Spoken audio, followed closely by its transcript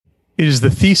It is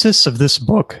the thesis of this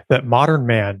book that modern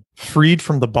man, freed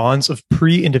from the bonds of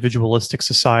pre-individualistic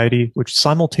society, which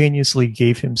simultaneously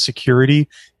gave him security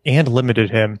and limited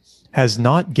him, has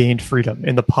not gained freedom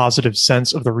in the positive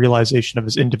sense of the realization of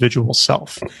his individual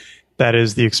self. That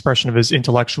is, the expression of his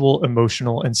intellectual,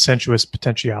 emotional, and sensuous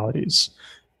potentialities.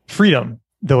 Freedom,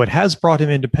 though it has brought him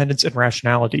independence and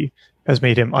rationality, has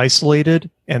made him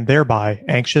isolated and thereby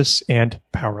anxious and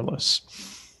powerless.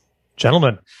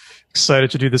 Gentlemen,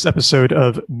 excited to do this episode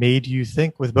of Made You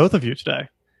Think with both of you today.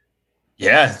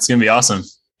 Yeah, it's going to be awesome.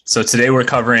 So today we're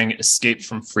covering Escape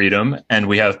from Freedom, and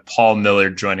we have Paul Miller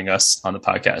joining us on the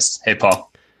podcast. Hey,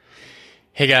 Paul.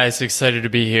 Hey, guys. Excited to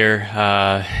be here.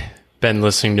 Been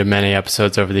listening to many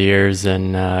episodes over the years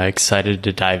and excited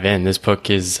to dive in. This book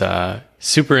is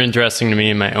super interesting to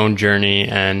me in my own journey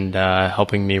and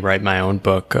helping me write my own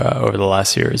book over the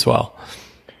last year as well.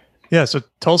 Yeah, so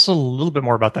tell us a little bit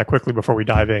more about that quickly before we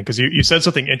dive in, because you said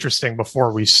something interesting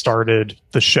before we started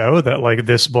the show that like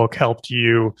this book helped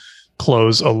you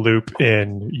close a loop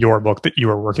in your book that you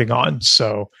were working on.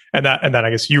 So, and then I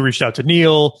guess you reached out to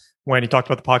Neil when he talked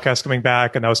about the podcast coming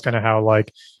back, and that was kind of how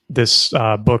like this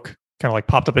book kind of like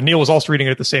popped up, and Neil was also reading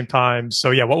it at the same time.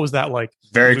 So yeah, what was that like?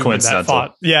 Very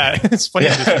coincidental. Yeah, it's funny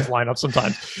how these things line up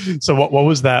sometimes. So what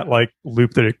was that like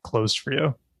loop that it closed for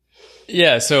you?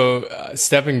 Yeah, so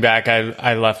stepping back,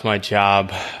 I left my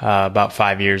job about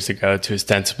 5 years ago to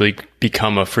ostensibly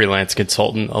become a freelance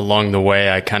consultant. Along the way,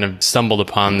 I kind of stumbled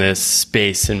upon this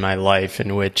space in my life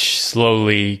in which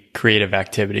slowly creative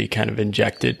activity kind of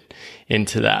injected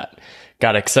into that.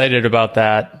 Got excited about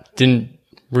that. Didn't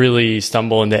really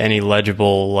stumble into any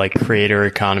legible like creator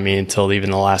economy until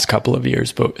even the last couple of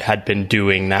years, but had been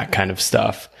doing that kind of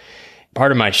stuff.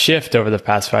 Part of my shift over the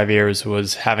past 5 years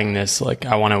was having this, like,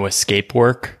 I want to escape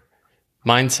work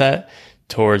mindset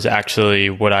towards actually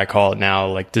what I call it now,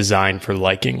 like design for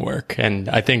liking work. And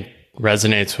I think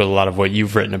resonates with a lot of what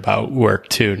you've written about work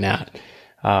too, Nat.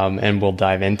 And we'll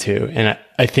dive into. And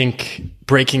I think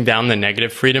breaking down the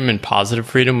negative freedom and positive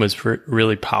freedom was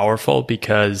really powerful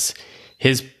because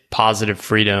his positive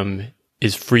freedom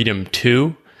is freedom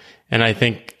too. And I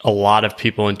think a lot of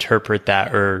people interpret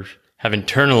that or have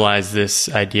internalized this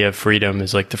idea of freedom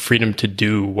as like the freedom to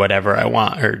do whatever I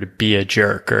want or to be a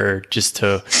jerk or just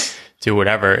to do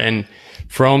whatever. And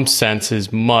Fromm's sense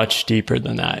is much deeper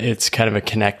than that. It's kind of a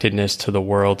connectedness to the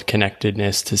world,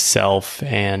 connectedness to self,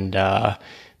 and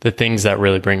the things that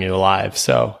really bring you alive.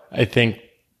 So I think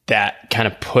that kind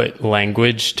of put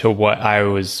language to what I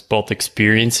was both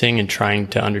experiencing and trying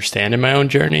to understand in my own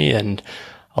journey, and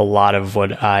a lot of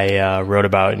what I wrote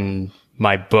about in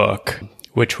my book,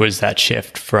 which was that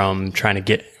shift from trying to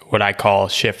get what I call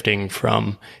shifting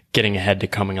from getting ahead to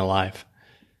coming alive.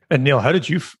 And Neil, how did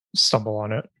you stumble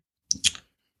on it?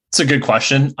 It's a good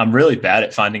question. I'm really bad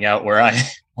at finding out where I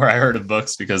heard of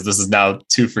books because this is now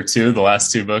 2 for 2, the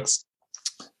last 2 books.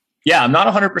 Yeah, I'm not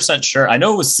 100% sure. I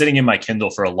know it was sitting in my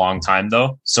Kindle for a long time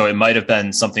though. So it might have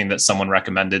been something that someone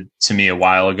recommended to me a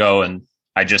while ago. And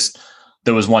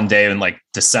there was one day in like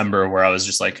December where I was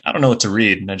just like, I don't know what to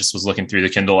read. And I just was looking through the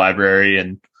Kindle library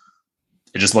and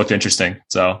it just looked interesting.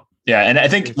 So yeah. And I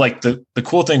think like the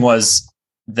cool thing was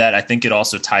that I think it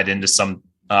also tied into some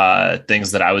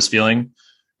things that I was feeling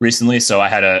recently. So I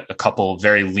had a couple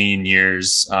very lean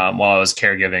years while I was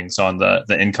caregiving. So on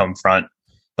the income front,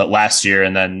 but last year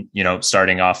and then,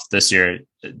 starting off this year,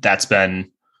 that's been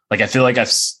like, I feel like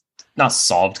I've not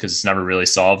solved because it's never really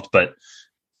solved, but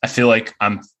I feel like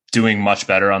I'm doing much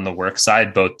better on the work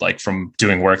side, both like from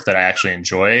doing work that I actually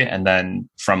enjoy and then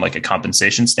from like a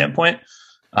compensation standpoint,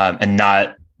 and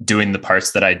not doing the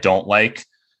parts that I don't like.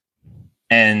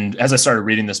 And as I started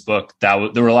reading this book, there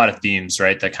were a lot of themes,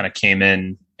 right, that kind of came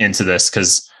into this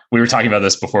because we were talking about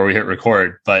this before we hit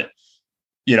record, but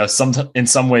in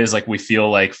some ways, like we feel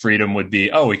like freedom would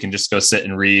be, we can just go sit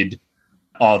and read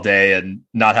all day and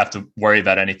not have to worry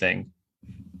about anything.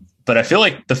 But I feel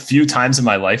like the few times in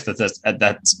my life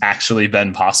that's actually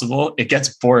been possible, it gets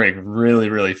boring really,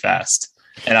 really fast.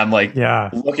 And I'm like,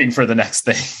 looking for the next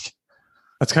thing.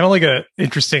 That's kind of like a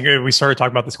interesting, we started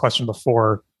talking about this question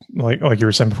before, like you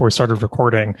were saying before we started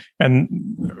recording. And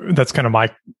that's kind of my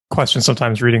question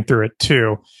sometimes reading through it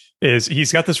too, is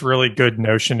he's got this really good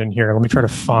notion in here. Let me try to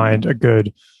find a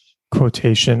good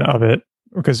quotation of it,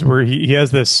 because where he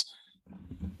has this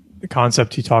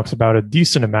concept he talks about a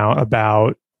decent amount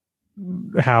about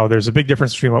how there's a big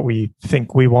difference between what we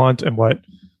think we want and what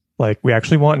like we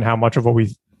actually want, and how much of what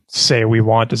we say we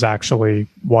want is actually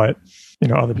what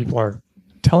other people are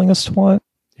telling us to want.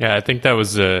 Yeah, I think that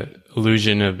was the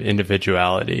illusion of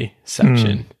individuality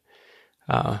section.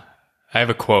 I have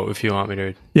a quote if you want me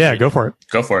to. Yeah, go for it.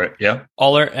 Go for it. Yeah.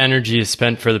 All our energy is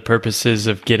spent for the purposes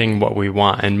of getting what we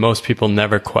want, and most people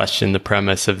never question the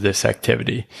premise of this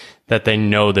activity, that they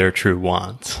know their true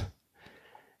wants.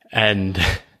 And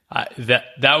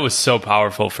that was so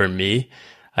powerful for me.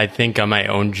 I think on my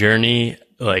own journey,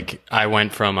 like I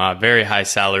went from a very high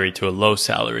salary to a low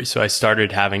salary. So I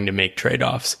started having to make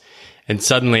trade-offs. And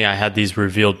suddenly I had these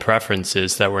revealed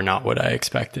preferences that were not what I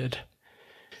expected.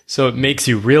 So it makes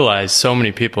you realize so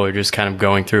many people are just kind of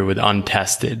going through with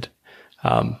untested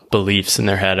beliefs in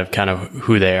their head of kind of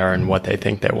who they are and what they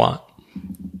think they want.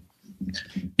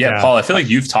 Yeah, Paul, I feel like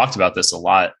you've talked about this a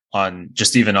lot on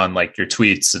just even on like your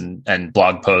tweets and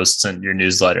blog posts and your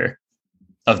newsletter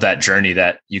of that journey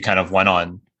that you kind of went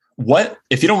on. What,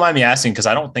 if you don't mind me asking, because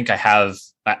I don't think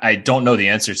I don't know the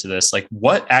answer to this, like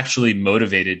what actually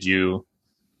motivated you?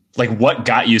 Like what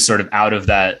got you sort of out of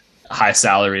that high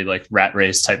salary, like rat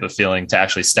race type of feeling to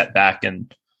actually step back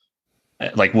and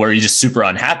like, were you just super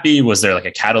unhappy? Was there like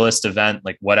a catalyst event?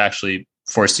 Like what actually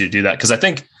forced you to do that? Because I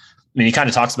think, he kind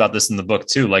of talks about this in the book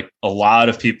too. Like a lot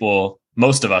of people,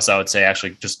 most of us, I would say,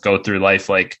 actually just go through life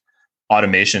like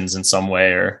automations in some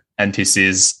way or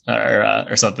NPCs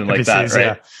or something like that,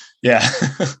 right? Yeah.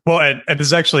 Well, and this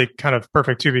is actually kind of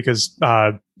perfect too, because,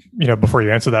 before you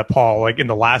answer that, Paul, like in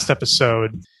the last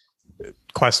episode,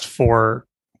 Quest for,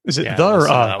 is it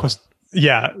The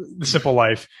Simple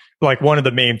Life? Like one of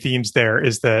the main themes there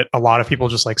is that a lot of people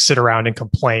just like sit around and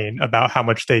complain about how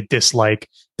much they dislike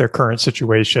their current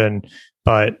situation,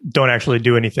 but don't actually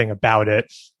do anything about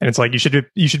it. And it's like, you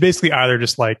should basically either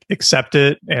just like accept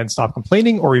it and stop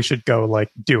complaining, or you should go like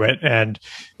do it. And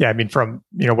yeah, from,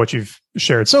 what you've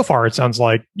shared so far, it sounds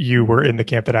like you were in the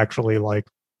camp that actually like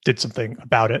did something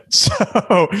about it.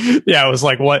 So yeah, it was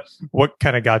like, what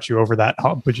kind of got you over that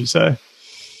hump, would you say?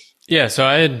 Yeah, so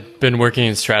I had been working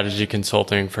in strategy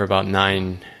consulting for about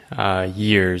 9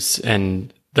 years.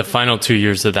 And the final 2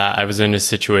 years of that, I was in a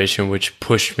situation which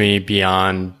pushed me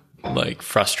beyond like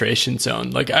frustration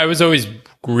zone. Like I was always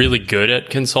really good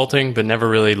at consulting, but never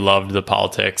really loved the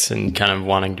politics and kind of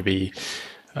wanting to be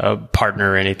a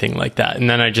partner or anything like that. And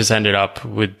then I just ended up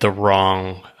with the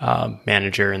wrong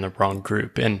manager in the wrong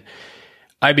group. And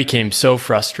I became so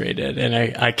frustrated, and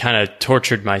I kind of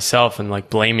tortured myself and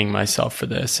like blaming myself for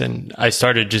this. And I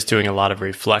started just doing a lot of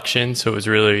reflection. So it was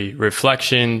really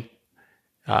reflection.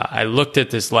 I looked at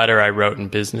this letter I wrote in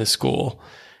business school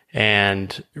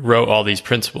and wrote all these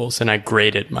principles, and I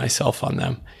graded myself on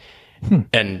them.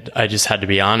 And I just had to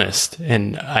be honest,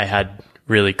 and I had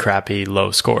really crappy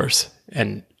low scores.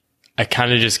 And I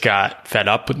kind of just got fed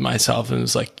up with myself and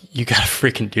was like, you got to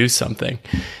freaking do something.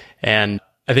 And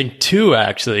I think 2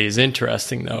 actually is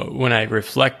interesting though. When I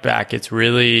reflect back, it's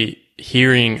really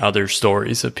hearing other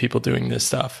stories of people doing this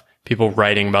stuff, people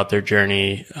writing about their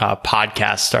journey.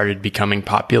 Podcasts started becoming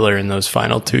popular in those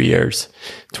final 2 years,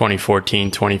 2014,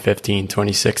 2015,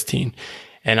 2016.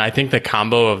 And I think the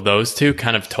combo of those 2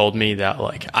 kind of told me that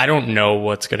like, I don't know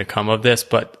what's going to come of this,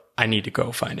 but I need to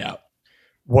go find out.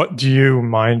 What, do you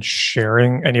mind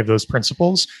sharing any of those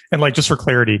principles? And like, just for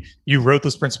clarity, you wrote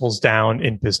those principles down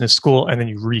in business school and then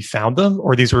you refound them,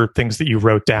 or these were things that you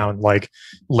wrote down like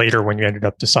later when you ended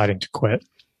up deciding to quit?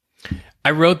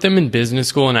 I wrote them in business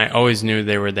school, and I always knew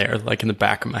they were there, like in the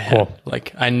back of my head. Cool.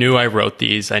 Like I knew I wrote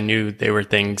these. I knew they were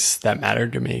things that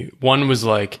mattered to me. 1 was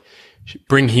like,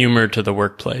 bring humor to the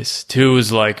workplace. 2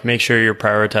 was like, make sure you're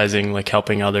prioritizing like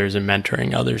helping others and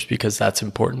mentoring others, because that's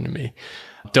important to me.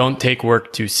 Don't take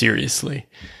work too seriously.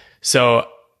 So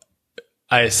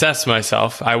I assessed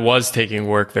myself. I was taking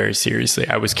work very seriously.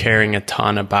 I was caring a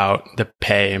ton about the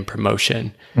pay and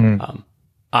promotion.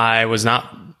 I was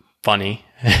not funny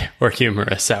or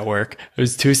humorous at work. I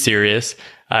was too serious.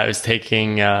 I was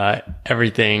taking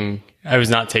everything. I was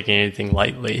not taking anything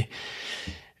lightly.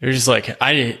 It was just like,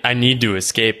 I need to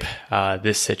escape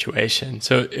this situation.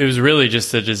 So it was really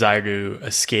just a desire to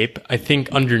escape. I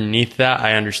think underneath that,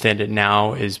 I understand it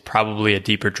now, is probably a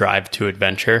deeper drive to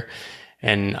adventure.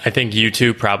 And I think you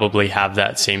 2 probably have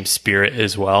that same spirit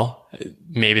as well.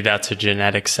 Maybe that's a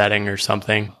genetic setting or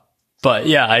something. But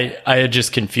yeah, I had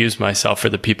just confused myself for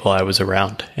the people I was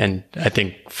around. And I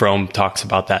think Fromm talks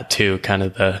about that too, kind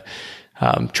of the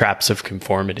traps of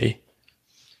conformity.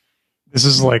 This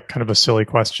is like kind of a silly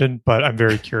question, but I'm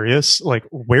very curious. Like,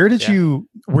 where did you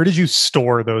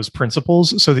store those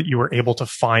principles so that you were able to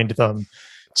find them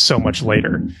so much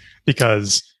later?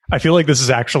 Because I feel like this is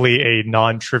actually a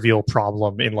non-trivial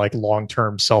problem in like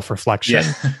long-term self-reflection.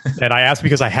 Yeah. And I asked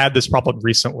because I had this problem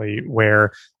recently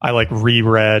where I like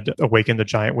reread Awaken the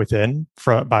Giant Within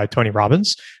by Tony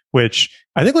Robbins, which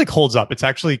I think like holds up. It's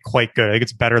actually quite good. I think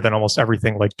it's better than almost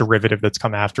everything like derivative that's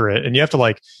come after it. And you have to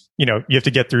like, you have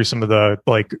to get through some of the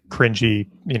like cringy,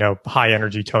 high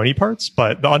energy Tony parts,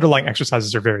 but the underlying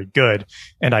exercises are very good.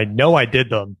 And I know I did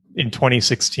them in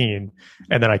 2016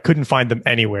 and then I couldn't find them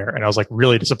anywhere. And I was like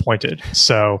really disappointed.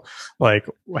 So like,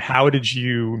 how did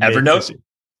you Evernote?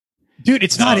 Dude,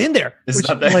 it's not in there. It's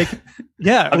not there. Like,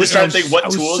 yeah. I'm just trying to think what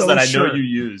tools that I know you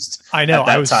used. I know.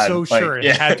 I was so like, sure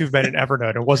it had to have been in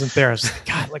Evernote. It wasn't there. I was like,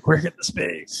 God, like, where get the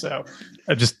space? So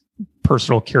just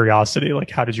personal curiosity.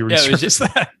 Like, how did you research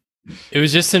that? It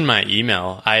was just in my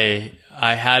email. I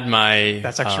had my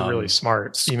that's actually really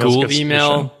smart. School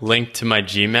email linked to my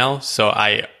Gmail. So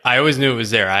I always knew it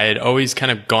was there. I had always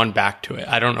kind of gone back to it.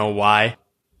 I don't know why.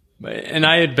 And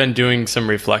I had been doing some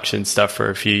reflection stuff for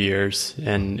a few years,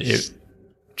 and it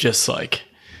just like,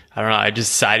 I don't know, I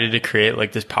decided to create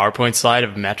like this PowerPoint slide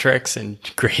of metrics and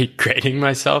grading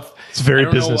myself. It's very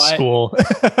business school.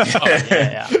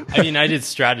 Yeah. I mean, I did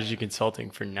strategy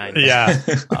consulting for 9 years.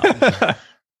 Yeah.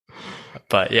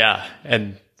 But yeah,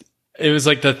 and it was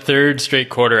like the third straight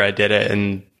quarter I did it,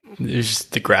 and it was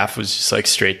just, the graph was just like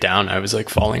straight down. I was like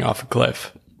falling off a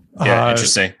cliff. Yeah,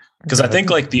 interesting. Because I think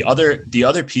like the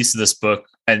other piece of this book,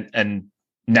 and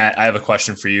Nat, I have a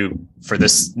question for you for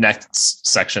this next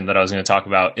section that I was going to talk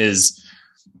about, is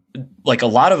like a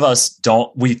lot of us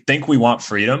we think we want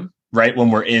freedom, right? When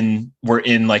we're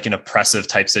in like an oppressive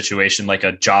type situation, like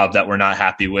a job that we're not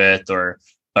happy with, or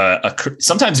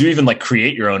sometimes you even like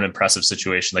create your own oppressive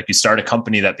situation. Like you start a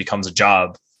company that becomes a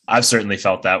job. I've certainly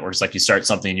felt that, where it's like you start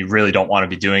something and you really don't want to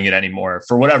be doing it anymore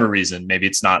for whatever reason. Maybe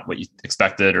it's not what you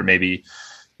expected, or maybe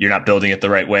you're not building it the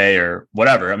right way, or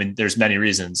whatever. I mean, there's many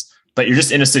reasons, but you're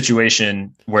just in a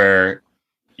situation where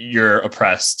you're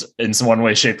oppressed in some one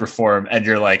way, shape, or form. And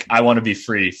you're like, I want to be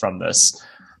free from this.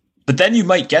 But then you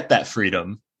might get that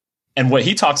freedom. And what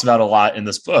he talks about a lot in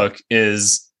this book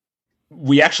is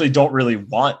we actually don't really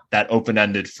want that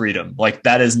open-ended freedom. Like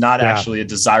that is not actually a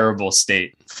desirable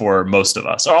state for most of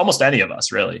us, or almost any of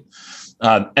us, really.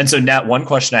 And so Nat, one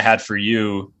question I had for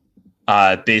you,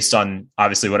 based on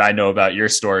obviously what I know about your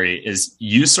story, is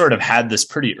you sort of had this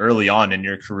pretty early on in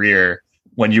your career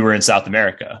when you were in South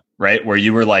America, right? Where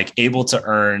you were like able to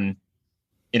earn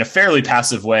in a fairly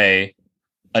passive way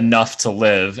enough to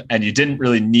live, and you didn't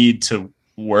really need to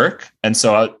work. And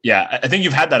so, I think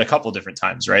you've had that a couple of different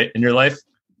times, right, in your life?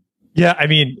 Yeah. I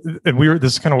mean,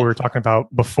 this is kind of what we were talking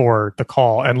about before the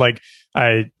call. And like,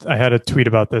 I had a tweet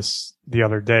about this the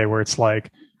other day where it's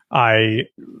like,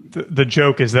 the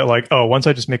joke is that like, oh, once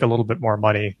I just make a little bit more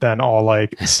money, then I'll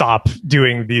like stop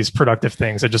doing these productive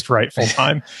things and just write full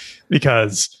time.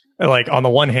 Because like on the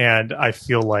one hand, I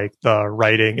feel like the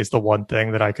writing is the one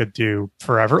thing that I could do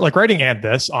forever. Like writing and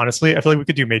this, honestly, I feel like we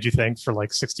could do Made You Think for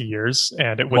like 60 years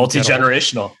and it would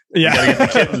multi-generational. Yeah.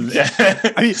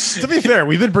 I mean, to be fair,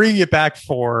 we've been bringing it back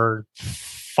for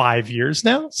 5 years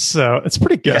now. So it's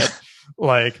pretty good. Yeah.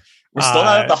 Like, we're still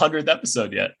not at the 100th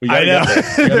episode yet. We gotta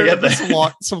get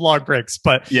there. Some long breaks,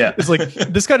 but yeah, it's like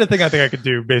this kind of thing I think I could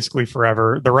do basically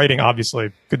forever. The writing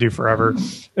obviously could do forever.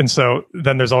 And so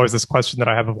then there's always this question that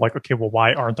I have of like, okay, well,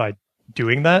 why aren't I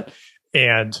doing that?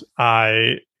 And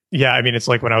I mean, it's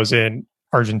like when I was in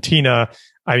Argentina,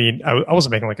 I mean, I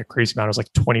wasn't making like a crazy amount. It was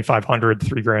like $2,500,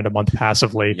 $3,000 a month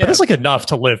passively, but it's like enough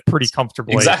to live pretty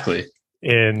comfortably. Exactly.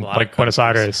 In like Buenos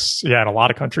Aires. Yeah. In a lot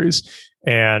of countries.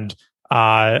 And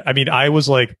I mean, I was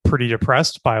like pretty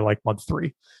depressed by like month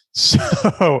 3.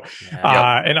 So,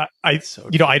 and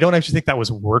I don't actually think that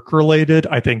was work related.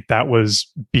 I think that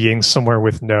was being somewhere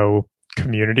with no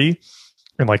community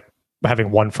and like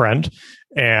having one friend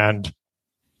and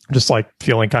just like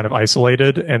feeling kind of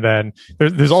isolated. And then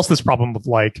there's also this problem of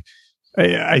like,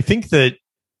 I think that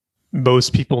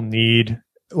most people need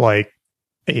like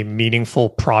a meaningful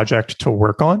project to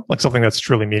work on, like something that's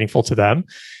truly meaningful to them.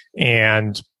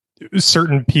 And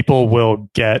certain people will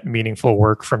get meaningful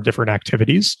work from different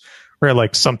activities, where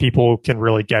like some people can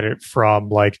really get it from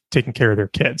like taking care of their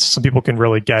kids. Some people can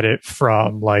really get it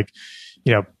from like,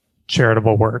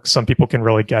 charitable work. Some people can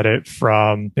really get it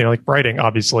from, like writing,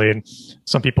 obviously. And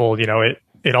some people,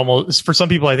 it almost, for some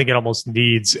people, I think it almost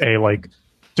needs a like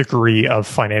degree of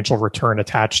financial return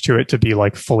attached to it to be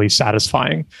like fully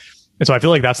satisfying. And so I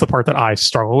feel like that's the part that I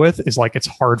struggle with, is like, it's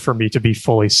hard for me to be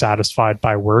fully satisfied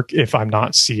by work if I'm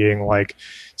not seeing like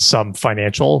some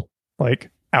financial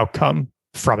like outcome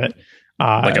from it.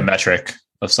 Like a metric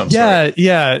of some sort.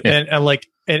 Yeah. And like,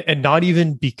 and not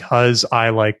even because I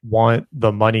like want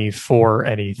the money for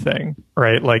anything,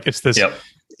 right? Like it's this,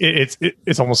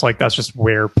 it's almost like that's just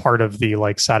where part of the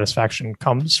like satisfaction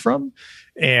comes from.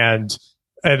 And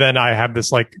then I have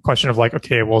this like question of like,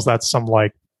 okay, well, is that some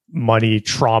like money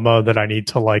trauma that I need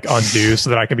to like undo so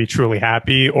that I can be truly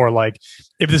happy? Or like,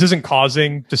 if this isn't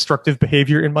causing destructive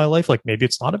behavior in my life, like maybe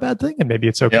it's not a bad thing and maybe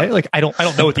it's okay. Like I don't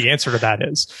know what the answer to that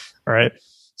is. All right.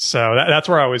 So that's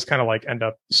where I always kind of like end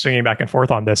up swinging back and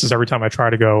forth on this, is every time I try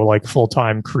to go like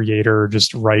full-time creator,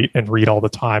 just write and read all the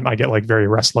time, I get like very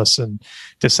restless and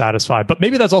dissatisfied. But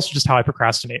maybe that's also just how I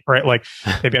procrastinate, right? Like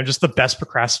maybe I'm just the best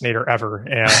procrastinator ever.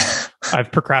 And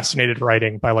I've procrastinated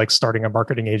writing by like starting a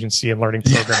marketing agency and learning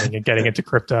programming and getting into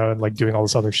crypto and like doing all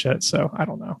this other shit. So I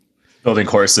don't know. Building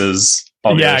courses.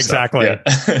 Yeah, exactly. Yeah.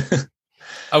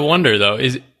 I wonder though,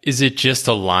 is it just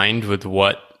aligned with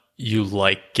what you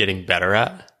like getting better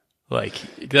at? Like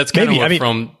that's kind of what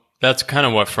that's kind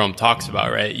of what Fromm talks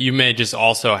about, right? You may just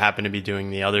also happen to be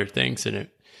doing the other things in it.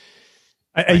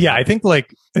 I think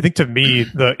to me,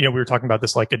 we were talking about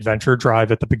this like adventure drive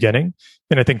at the beginning.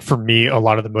 And I think for me, a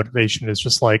lot of the motivation is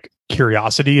just like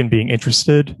curiosity and being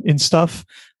interested in stuff.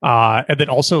 And then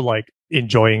also like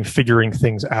enjoying figuring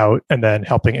things out and then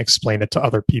helping explain it to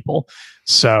other people.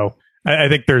 So I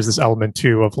think there's this element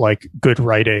too of like good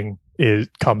writing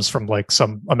comes from like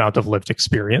some amount of lived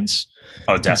experience.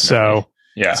 Oh, definitely. So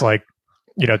yeah, it's like,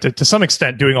 to some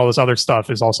extent, doing all this other stuff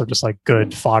is also just like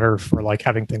good fodder for like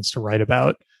having things to write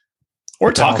about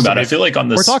or talk about. I feel like on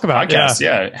this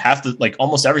podcast, half the like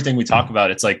almost everything we talk about,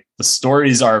 it's like the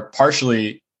stories are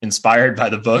partially inspired by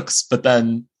the books, but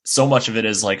then so much of it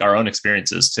is like our own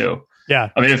experiences too.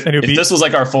 Yeah, I mean, if this was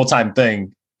like our full-time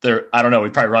thing, I don't know,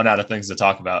 we'd probably run out of things to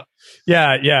talk about.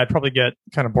 Yeah, it'd probably get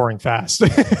kind of boring fast.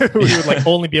 We would like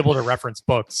only be able to reference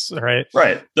books, right?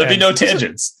 Right. There'd be no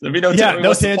tangents. To be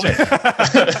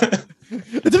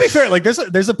fair, like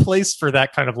there's a place for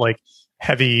that kind of like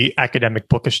heavy academic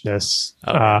bookishness.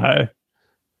 I'm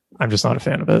just not a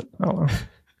fan of it. I don't know.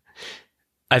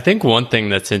 I think one thing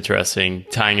that's interesting,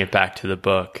 tying it back to the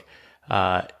book,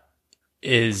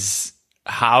 is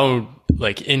how,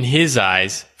 like in his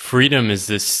eyes, freedom is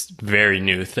this very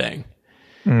new thing.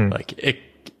 We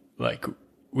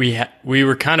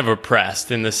were kind of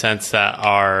oppressed in the sense that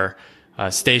our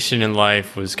station in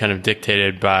life was kind of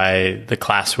dictated by the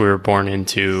class we were born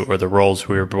into, or the roles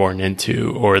we were born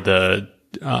into, or the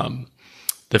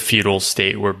feudal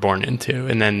state we're born into,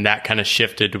 and then that kind of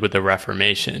shifted with the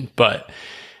Reformation. But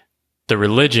the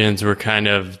religions were kind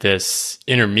of this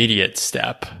intermediate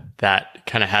step that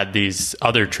kind of had these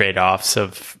other trade-offs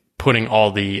of putting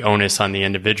all the onus on the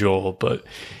individual, but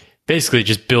basically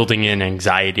just building in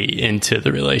anxiety into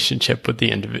the relationship with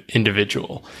the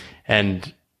individual.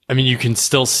 And I mean, you can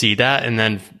still see that. And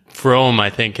then Fromm, I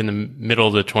think in the middle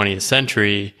of the 20th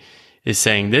century, is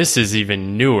saying this is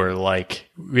even newer. Like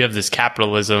we have this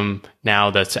capitalism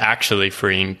now that's actually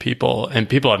freeing people, and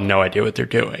people have no idea what they're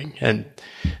doing. And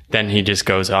then he just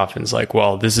goes off and is like,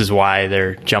 well, this is why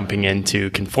they're jumping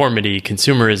into conformity,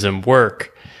 consumerism,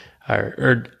 work.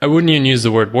 Or I wouldn't even use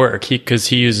the word work, because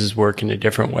he uses work in a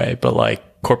different way, but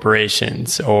like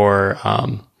corporations or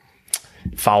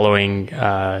following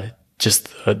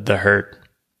just the herd.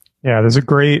 Yeah, there's a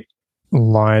great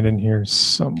line in here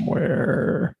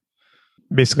somewhere,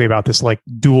 basically about this like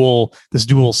dual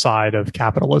side of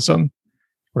capitalism,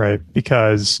 right?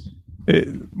 Because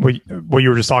what you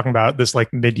were just talking about, this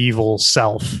like medieval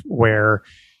self where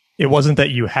it wasn't that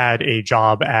you had a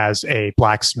job as a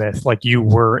blacksmith, like you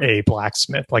were a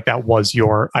blacksmith, like that was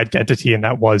your identity and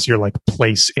that was your like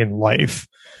place in life.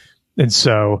 And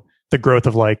so the growth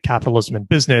of like capitalism and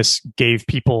business gave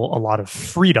people a lot of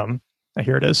freedom.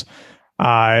 Here it is.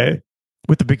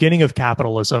 With the beginning of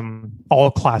capitalism, all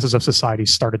classes of society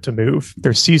started to move.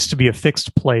 There ceased to be a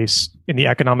fixed place in the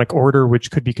economic order,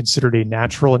 which could be considered a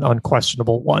natural and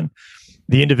unquestionable one.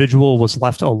 The individual was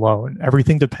left alone.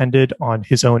 Everything depended on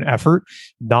his own effort,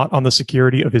 not on the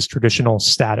security of his traditional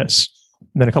status.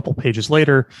 And then a couple pages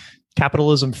later,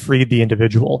 capitalism freed the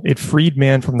individual. It freed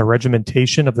man from the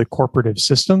regimentation of the corporative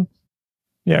system.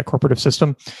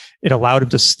 It allowed him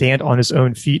to stand on his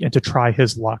own feet and to try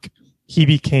his luck. He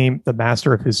became the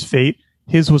master of his fate.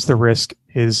 His was the risk,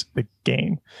 his the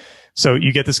gain. So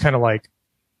you get this kind of like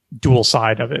dual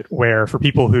side of it, where for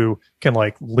people who can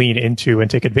like lean into and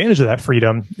take advantage of that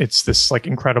freedom, it's this like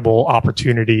incredible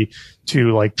opportunity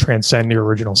to like transcend your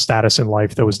original status in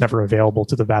life that was never available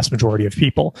to the vast majority of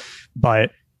people.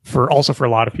 But for a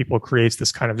lot of people, it creates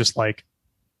this kind of just like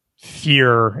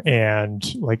fear and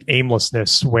like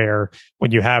aimlessness, where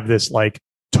when you have this like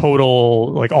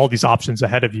total, like all these options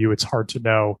ahead of you, it's hard to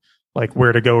know like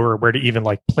where to go or where to even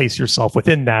like place yourself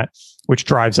within that, which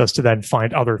drives us to then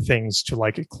find other things to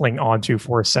like cling onto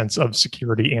for a sense of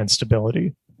security and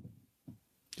stability.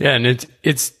 Yeah. And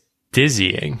it's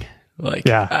dizzying. Like,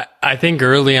 yeah. I think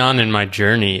early on in my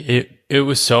journey, it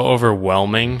was so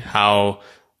overwhelming how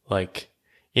like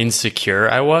insecure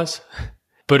I was.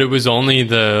 But it was only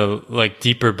the like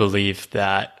deeper belief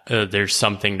that there's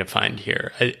something to find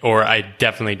here, or I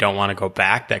definitely don't want to go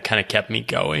back. That kind of kept me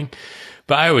going.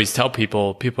 But I always tell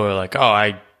people are like, oh,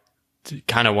 I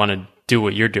kind of want to do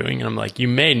what you're doing. And I'm like, you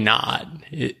may not.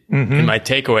 And my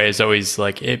takeaway is always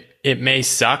like, it may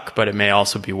suck, but it may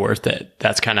also be worth it.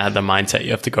 That's kind of the mindset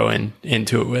you have to go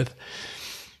into it with.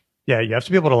 Yeah, you have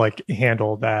to be able to like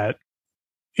handle that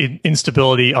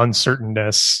instability,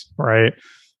 uncertainness, right?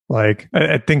 Like,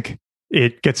 I think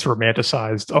it gets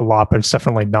romanticized a lot, but it's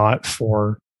definitely not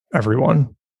for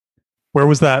everyone. Where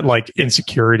was that like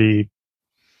insecurity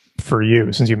for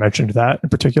you, since you mentioned that in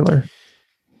particular?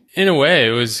 In a way,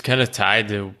 it was kind of tied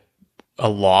to a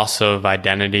loss of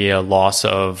identity, a loss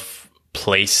of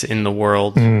place in the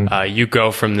world. You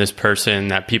go from this person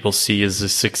that people see as a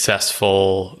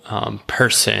successful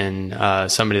person,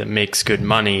 somebody that makes good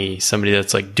money, somebody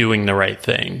that's like doing the right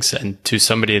things, and to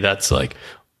somebody that's like,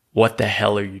 what the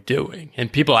hell are you doing?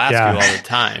 And people ask you all the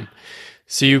time.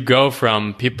 So you go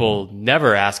from people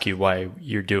never ask you why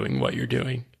you're doing what you're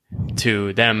doing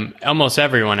to them, almost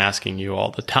everyone asking you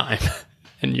all the time.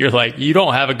 And you're like, you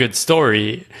don't have a good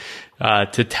story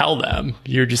to tell them.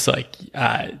 You're just like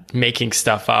making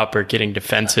stuff up or getting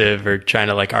defensive or trying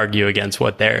to like argue against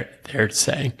what they're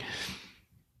saying.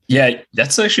 Yeah,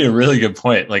 that's actually a really good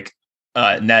point. Like,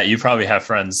 Nat, you probably have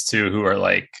friends too who are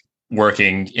like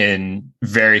working in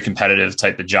very competitive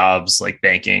type of jobs like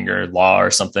banking or law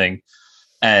or something.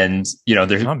 And, you know,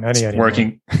 there's not many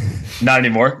working. Not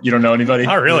anymore. You don't know anybody?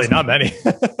 Not really. Not many.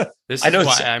 This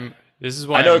is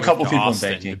why I know I a couple people in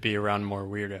Austin banking to be around more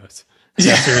weirdos.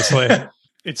 Yeah, seriously.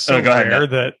 It's so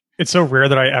rare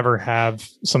that I ever have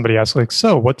somebody ask like,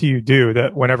 so what do you do?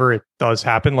 That whenever it does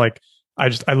happen, like I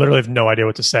literally have no idea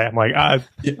what to say. I'm like, I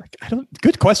don't,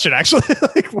 good question, actually.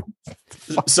 Like,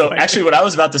 so actually what I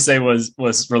was about to say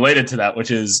was related to that, which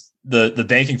is the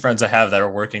banking friends I have that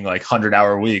are working like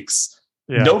 100-hour weeks.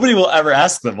 Yeah. Nobody will ever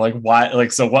ask them like, why,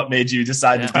 like, so what made you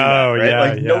decide to do that?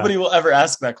 Right? Nobody will ever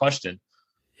ask that question.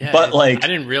 Yeah, but like, I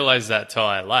didn't realize that till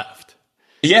I left.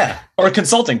 Yeah. Or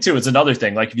consulting too. It's another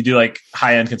thing. Like if you do like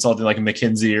high-end consulting, like a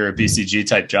McKinsey or a BCG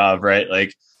type job, right?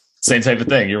 Like same type of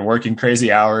thing. You're working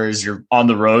crazy hours. You're on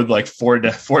the road like 4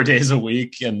 days a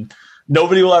week, and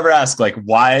nobody will ever ask like,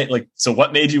 why, like, so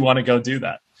what made you want to go do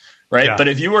that? Right. Yeah. But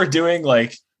if you were doing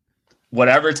like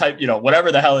whatever type, you know,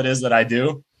 whatever the hell it is that I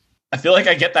do, I feel like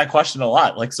I get that question a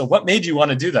lot. Like, so what made you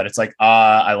want to do that? It's like,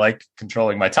 I like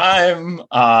controlling my time.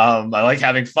 I like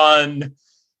having fun.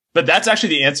 But that's actually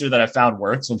the answer that I found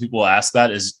works when people ask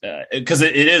that, is because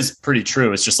it is pretty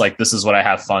true. It's just like, this is what I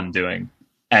have fun doing.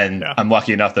 And I'm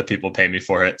lucky enough that people pay me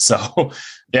for it. So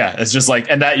yeah, it's just like,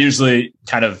 and that usually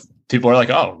kind of people are like,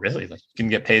 oh, really? Like you can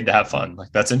get paid to have fun.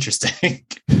 Like that's interesting.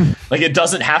 Like it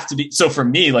doesn't have to be. So for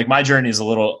me, like my journey is a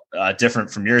little different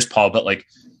from yours, Paul, but like,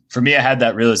 for me, I had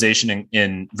that realization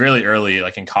in really early,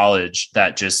 like in college,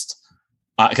 that just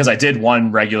because I did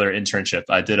one regular internship.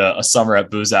 I did a summer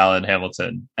at Booz Allen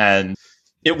Hamilton, and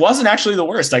it wasn't actually the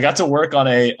worst. I got to work on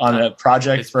a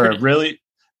project for a really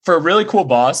cool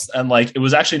boss, and like it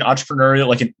was actually an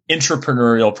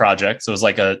entrepreneurial project. So it was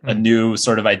like a new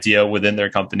sort of idea within their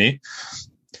company.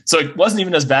 So it wasn't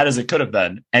even as bad as it could have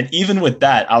been. And even with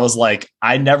that, I was like,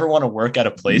 I never want to work at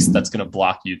a place that's going to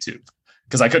block YouTube.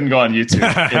 Because I couldn't go on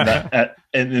YouTube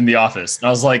in the office. And I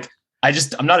was like,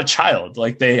 I'm not a child.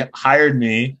 Like they hired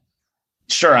me.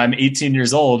 Sure, I'm 18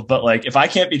 years old, but like if I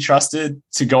can't be trusted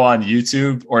to go on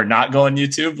YouTube or not go on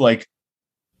YouTube, like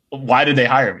why did they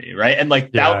hire me? Right. And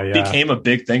like that became a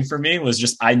big thing for me, was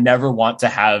just I never want to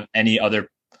have any other,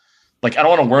 like I don't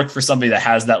want to work for somebody that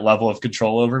has that level of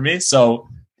control over me. So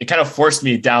it kind of forced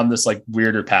me down this like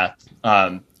weirder path.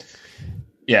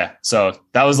 So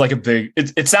that was like a big,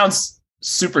 it sounds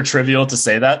super trivial to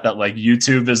say that like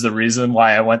YouTube is the reason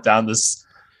why I went down this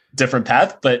different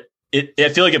path, but I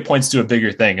feel like it points to a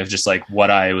bigger thing of just like what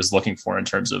I was looking for in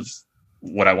terms of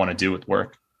what I want to do with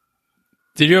work.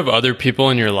 Did you have other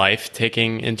people in your life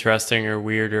taking interesting or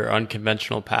weird or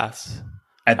unconventional paths?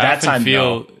 At that time,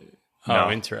 no.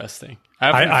 Interesting.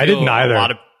 I didn't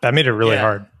either. That made it really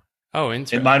hard. Oh,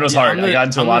 interesting. Mine was hard. I got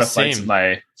into a lot of fights with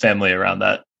my family around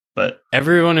that, but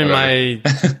everyone in my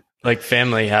like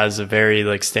family has a very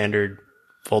like standard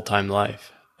full-time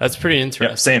life. That's pretty interesting.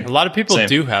 Yep, same. A lot of people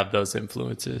do have those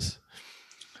influences.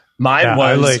 Mine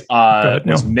was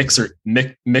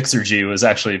Mixergy was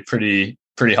actually pretty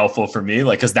helpful for me,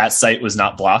 like because that site was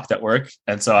not blocked at work,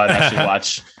 and so I'd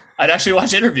actually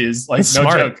watch interviews. Like no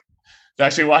joke, I'd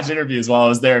actually watch interviews while I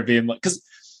was there, being like, because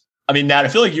I mean, Nat, I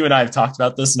feel like you and I have talked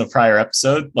about this in a prior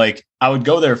episode. Like, I would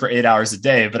go there for 8 hours a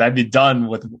day, but I'd be done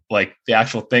with like the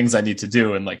actual things I need to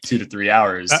do in like 2 to 3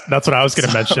 hours. That's what I was going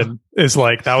to mention. Is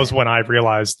like that was when I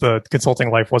realized the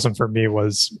consulting life wasn't for me.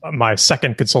 Was my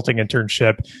second consulting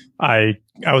internship. I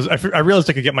realized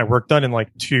I could get my work done in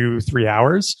like 2-3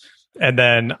 hours. And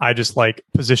then I just like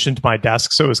positioned my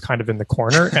desk so it was kind of in the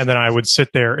corner. And then I would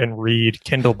sit there and read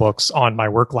Kindle books on my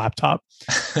work laptop.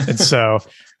 And so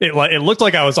it looked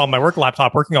like I was on my work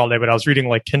laptop working all day, but I was reading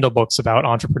like Kindle books about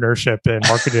entrepreneurship and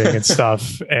marketing and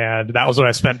stuff. And that was what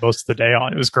I spent most of the day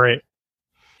on. It was great.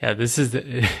 Yeah, this is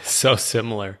so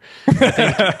similar.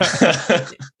 I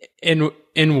think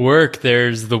in work,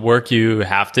 there's the work you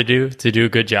have to do a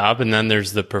good job. And then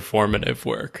there's the performative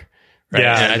work. Right.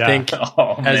 Yeah, and I think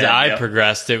as I yep.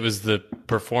 progressed, it was the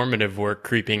performative work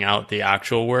creeping out the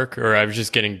actual work, or I was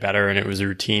just getting better and it was a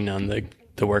routine on the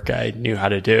work I knew how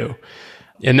to do.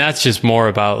 And that's just more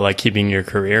about like keeping your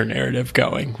career narrative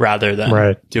going rather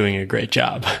than doing a great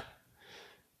job.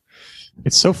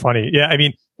 It's so funny. Yeah. I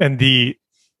mean, and the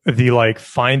like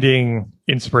finding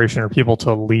inspiration or people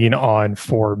to lean on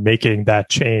for making that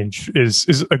change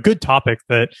is a good topic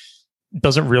that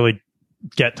doesn't really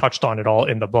get touched on at all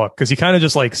in the book, because he kind of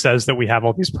just like says that we have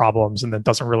all these problems and then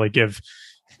doesn't really give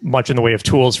much in the way of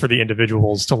tools for the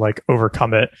individuals to like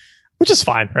overcome it, which is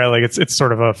fine, right? Like it's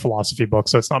sort of a philosophy book,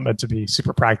 so it's not meant to be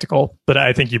super practical. But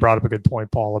I think you brought up a good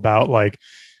point, Paul, about like,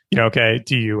 you know, okay,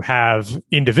 do you have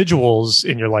individuals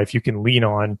in your life you can lean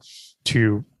on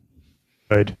to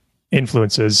good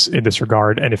influences in this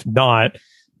regard? And if not,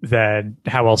 then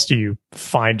how else do you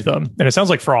find them? And it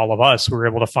sounds like for all of us, we were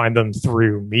able to find them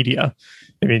through media.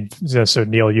 I mean, so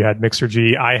Neil, you had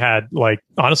Mixergy. I had like,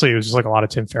 honestly, it was just like a lot of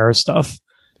Tim Ferriss stuff,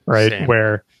 right? Same.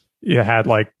 Where you had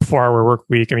like 4-Hour Work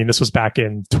Week. I mean, this was back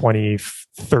in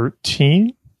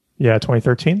 2013. Yeah,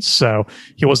 2013. So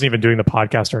he wasn't even doing the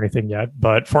podcast or anything yet,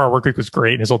 but 4-Hour Work Week was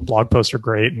great. And his old blog posts are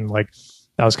great. And like,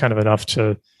 that was kind of enough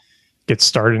to get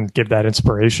started and give that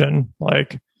inspiration.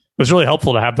 Like, it was really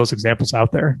helpful to have those examples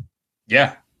out there.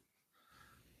 Yeah.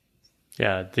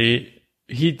 Yeah.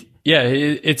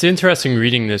 It's interesting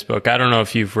reading this book. I don't know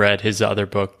if you've read his other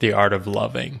book, The Art of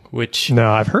Loving, which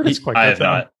no, I've heard it's quite good. I have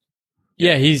not.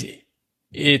 Yeah.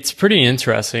 It's pretty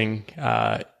interesting.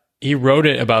 He wrote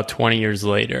it about 20 years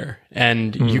later,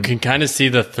 and you can kind of see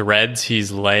the threads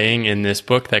he's laying in this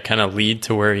book that kind of lead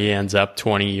to where he ends up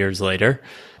 20 years later,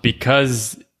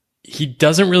 because he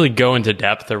doesn't really go into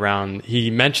depth around, he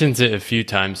mentions it a few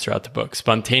times throughout the book,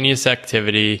 spontaneous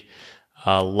activity,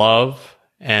 love,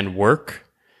 and work.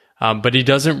 But he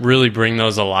doesn't really bring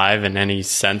those alive in any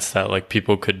sense that like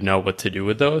people could know what to do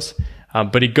with those.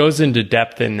 But he goes into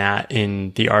depth in that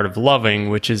in The Art of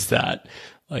Loving, which is that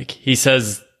like he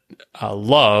says,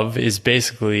 love is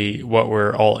basically what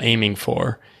we're all aiming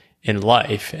for in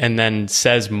life, and then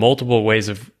says multiple ways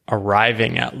of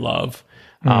arriving at love.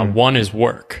 One is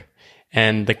work.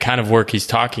 And the kind of work he's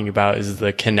talking about is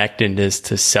the connectedness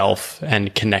to self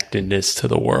and connectedness to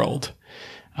the world.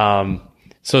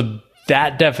 So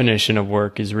that definition of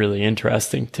work is really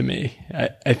interesting to me.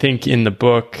 I think in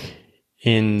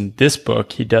this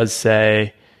book, he does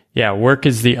say, yeah, work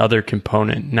is the other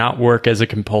component, not work as a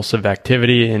compulsive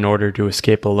activity in order to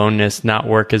escape aloneness, not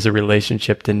work as a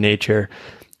relationship to nature,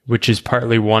 which is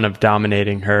partly one of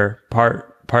dominating her,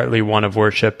 partly one of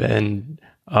worship and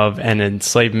of an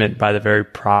enslavement by the very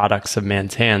products of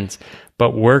man's hands,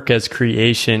 but work as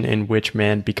creation in which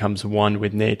man becomes one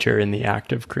with nature in the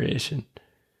act of creation.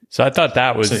 So I thought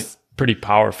that was pretty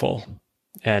powerful.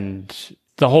 And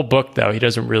the whole book, though, he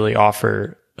doesn't really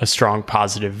offer a strong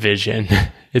positive vision.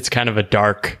 It's kind of a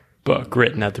dark book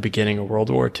written at the beginning of World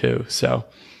War II. So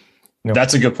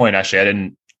that's a good point.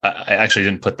 Actually, I actually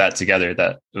didn't put that together,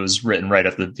 that it was written right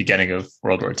at the beginning of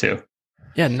World War II.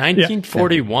 Yeah,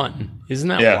 1941. Yeah. Isn't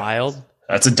that wild?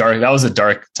 That was a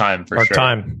dark time for sure.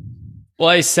 Time. Well,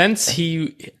 I sense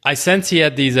he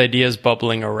had these ideas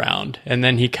bubbling around, and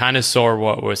then he kind of saw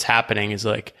what was happening. Is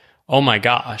like, oh my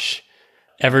gosh,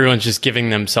 everyone's just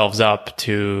giving themselves up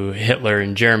to Hitler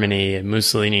in Germany,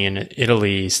 Mussolini in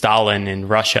Italy, Stalin in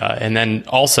Russia. And then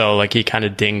also like he kind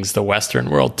of dings the Western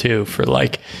world too for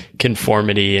like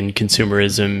conformity and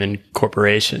consumerism and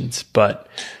corporations. But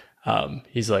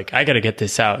he's like, I got to get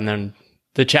this out. And then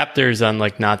the chapters on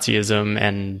like Nazism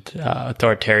and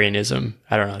authoritarianism,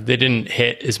 I don't know, they didn't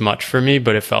hit as much for me,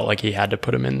 but it felt like he had to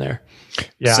put them in there.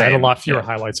 Yeah, I had a lot fewer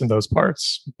highlights in those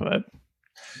parts. But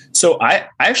so I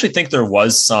actually think there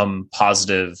was some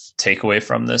positive takeaway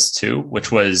from this too,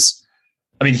 which was,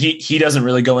 I mean, he doesn't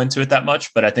really go into it that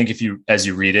much, but I think as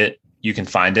you read it, you can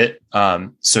find it.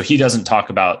 So he doesn't talk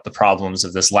about the problems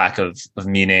of this lack of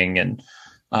meaning and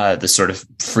this sort of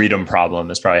freedom problem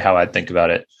is probably how I'd think about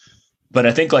it. But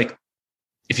I think like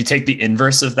if you take the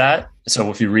inverse of that, so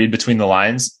if you read between the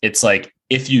lines, it's like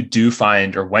if you do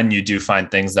find, or when you do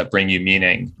find things that bring you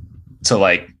meaning, to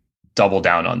like double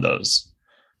down on those,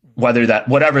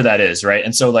 whatever that is, right?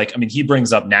 And so like, I mean, he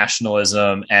brings up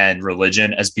nationalism and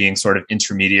religion as being sort of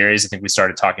intermediaries. I think we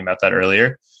started talking about that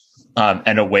earlier,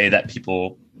 and a way that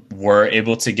people were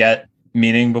able to get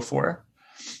meaning before.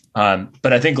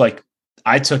 But I think like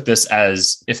I took this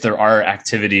as if there are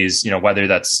activities, you know, whether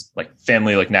that's like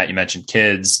family, like Nat, you mentioned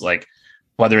kids, like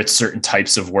whether it's certain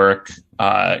types of work,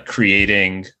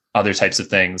 creating other types of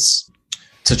things,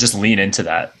 to just lean into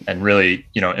that and really,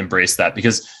 you know, embrace that.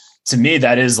 Because to me,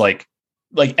 that is like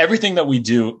everything that we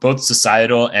do, both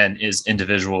societal and as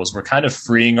individuals, we're kind of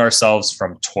freeing ourselves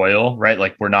from toil, right?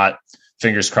 Like we're not,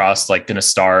 fingers crossed, like going to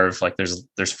starve. Like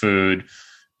there's food,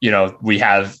 you know, we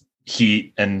have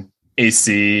heat and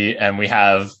AC, and we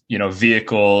have, you know,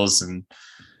 vehicles, and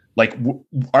like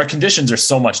our conditions are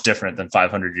so much different than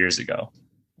 500 years ago.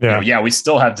 Yeah. You know, yeah, we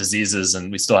still have diseases,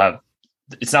 and we still have,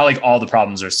 it's not like all the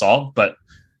problems are solved, but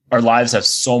our lives have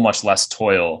so much less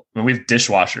toil. I mean, we have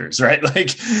dishwashers, right?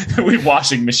 Like we have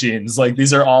washing machines. Like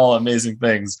these are all amazing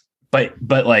things. But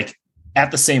like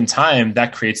at the same time,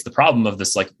 that creates the problem of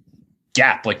this like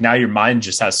gap. Like now your mind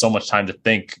just has so much time to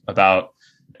think about,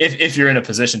 if you're in a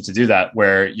position to do that,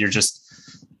 where you're just,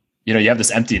 you know, you have this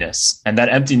emptiness, and that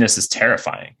emptiness is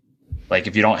terrifying. Like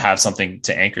if you don't have something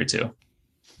to anchor to.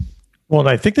 Well, and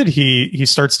I think that he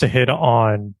starts to hit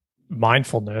on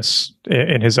mindfulness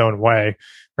in his own way,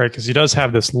 right? Because he does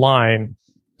have this line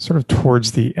sort of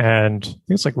towards the end. I think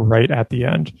it's like right at the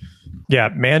end. Yeah,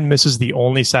 man misses the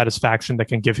only satisfaction that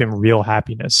can give him real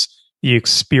happiness, the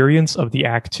experience of the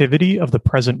activity of the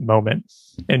present moment,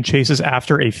 and chases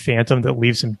after a phantom that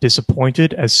leaves him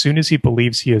disappointed as soon as he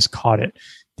believes he has caught it,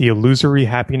 the illusory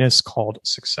happiness called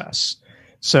success.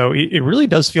 So it really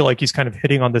does feel like he's kind of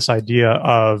hitting on this idea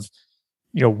of,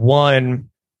 you know, one,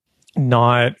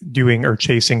 not doing or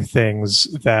chasing things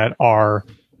that are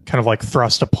kind of like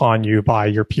thrust upon you by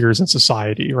your peers in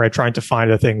society, right? Trying to find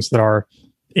the things that are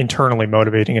internally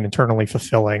motivating and internally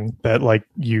fulfilling, that like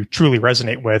you truly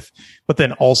resonate with, but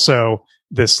then also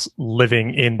this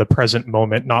living in the present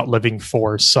moment, not living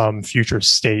for some future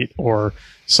state or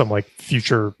some like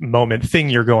future moment thing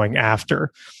you're going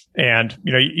after. And,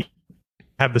 you know, you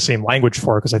have the same language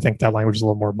for it, because I think that language is a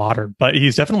little more modern, but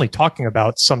he's definitely talking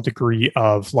about some degree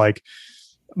of like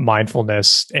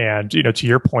mindfulness. And, you know, to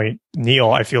your point,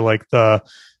 Neil, I feel like the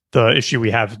issue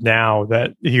we have now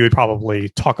that he would probably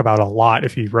talk about a lot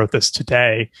if he wrote this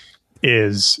today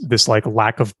is this like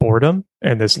lack of boredom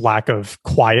and this lack of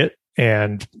quiet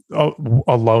and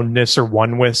aloneness or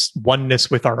oneness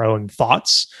with our own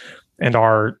thoughts, and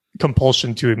our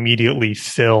compulsion to immediately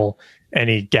fill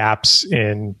any gaps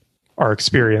in our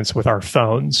experience with our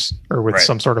phones or with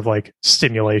some sort of like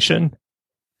stimulation.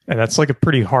 And that's like a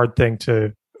pretty hard thing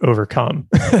to overcome.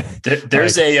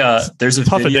 There's a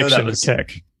tough video addiction that was, to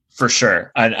kick. for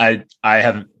sure. I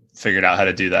haven't figured out how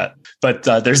to do that, but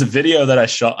there's a video that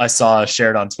I saw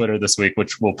shared on Twitter this week,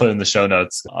 which we'll put in the show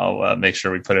notes. I'll make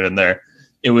sure we put it in there.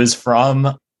 It was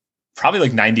from probably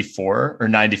like 94 or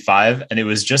 95. And it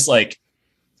was just like,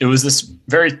 it was this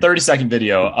very 30-second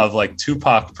video of like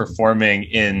Tupac performing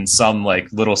in some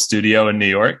like little studio in New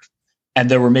York. And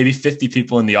there were maybe 50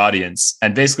 people in the audience.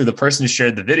 And basically the person who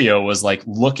shared the video was like,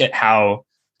 look at how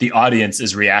the audience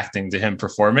is reacting to him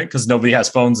performing, because nobody has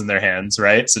phones in their hands,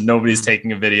 right? So nobody's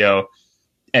taking a video,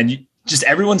 and just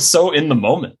everyone's so in the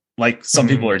moment. Like some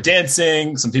people are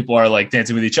dancing, some people are like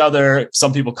dancing with each other.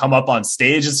 Some people come up on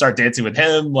stage and start dancing with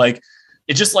him. Like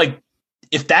it's just like,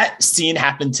 if that scene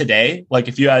happened today, like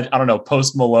if you had, I don't know,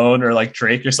 Post Malone or like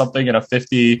Drake or something in a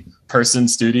 50-person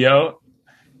studio,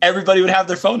 everybody would have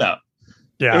their phone out.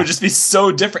 Yeah. It would just be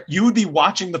so different. You would be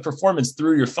watching the performance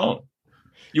through your phone.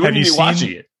 You wouldn't be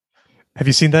watching it. Have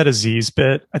you seen that Aziz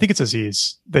bit? I think it's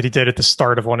Aziz that he did at the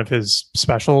start of one of his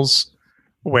specials,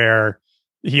 where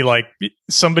he like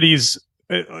somebody's,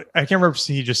 I can't remember if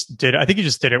he just did, I think he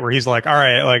just did it where he's like, all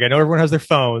right, like I know everyone has their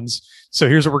phones, so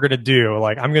here's what we're going to do.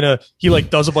 Like he like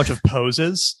does a bunch of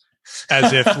poses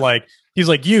as if like, he's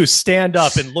like, you stand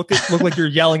up and look like you're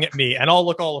yelling at me, and I'll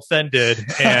look all offended,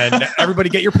 and everybody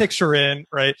get your picture in,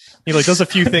 right? He like does a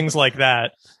few things like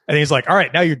that. And he's like, all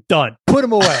right, now you're done. Put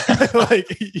them away. Like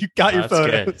you got your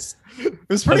photos. Good. It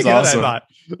was pretty good, awesome. I thought.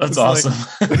 That's awesome.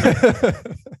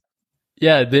 Like...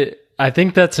 Yeah, I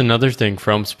think that's another thing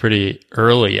Fromm's pretty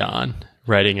early on,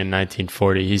 writing in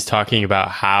 1940. He's talking about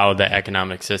how the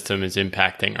economic system is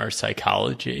impacting our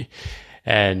psychology.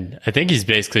 And I think he's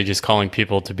basically just calling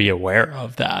people to be aware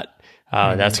of that.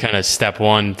 That's kind of step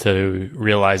one to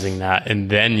realizing that. And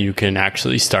then you can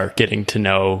actually start getting to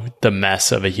know the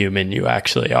mess of a human you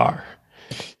actually are.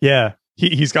 Yeah.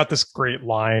 He's got this great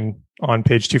line on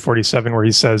page 247 where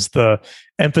he says the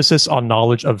emphasis on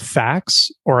knowledge of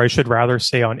facts, or I should rather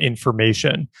say on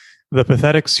information. The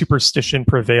pathetic superstition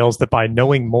prevails that by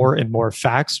knowing more and more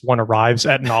facts, one arrives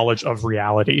at knowledge of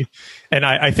reality. And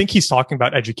I think he's talking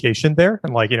about education there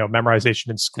and like, memorization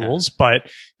in schools,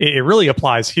 but it really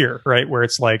applies here, right? Where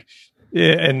it's like,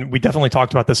 and we definitely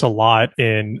talked about this a lot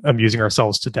in Amusing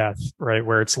Ourselves to Death, right?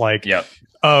 Where it's like,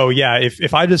 oh yeah,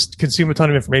 if I just consume a ton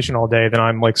of information all day, then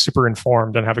I'm like super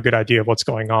informed and have a good idea of what's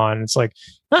going on. It's like,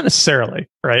 not necessarily,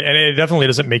 right? And it definitely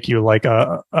doesn't make you like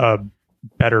a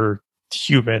better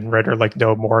human, right? Or like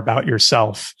know more about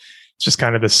yourself. It's just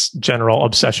kind of this general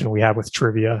obsession we have with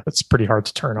trivia that's pretty hard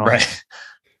to turn on. Right.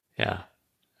 Yeah.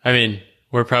 I mean,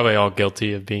 we're probably all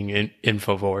guilty of being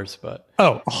infovores, but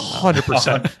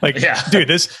 100%. Like, dude,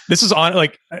 this is on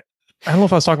like, I don't know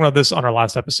if I was talking about this on our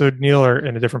last episode, Neil, or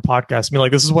in a different podcast. I mean,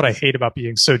 like, this is what I hate about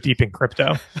being so deep in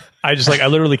crypto. I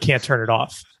literally can't turn it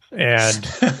off. And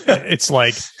it's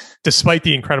like, despite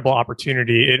the incredible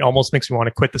opportunity, it almost makes me want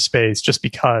to quit the space just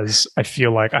because I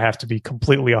feel like I have to be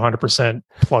completely 100%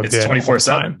 plugged in.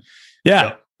 24/7.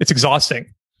 Yeah, it's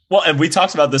exhausting. Well, and we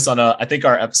talked about this on I think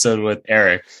our episode with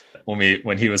Eric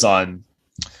when he was on,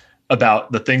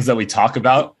 about the things that we talk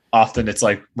about. Often it's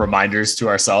like reminders to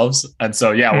ourselves. And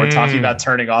so, we're talking about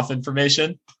turning off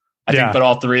information. I think, but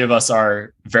all three of us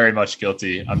are very much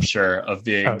guilty, I'm sure, of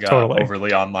being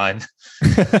overly online.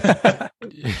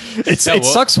 It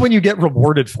sucks when you get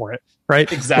rewarded for it, right?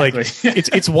 Exactly. Like,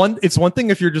 it's one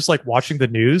thing if you're just like watching the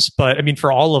news, but I mean,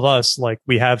 for all of us, like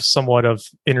we have somewhat of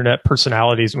internet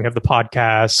personalities, and we have the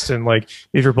podcast, and like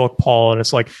if your book, Paul, and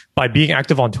it's like by being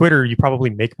active on Twitter, you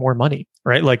probably make more money,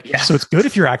 right? Like, so it's good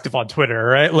if you're active on Twitter,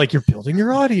 right? Like you're building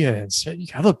your audience, you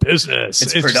have a business.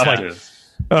 It's productive. Just like,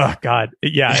 oh God.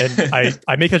 Yeah. And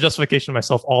I make a justification to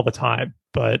myself all the time,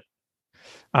 but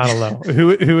I don't know.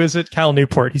 Who is it? Cal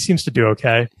Newport. He seems to do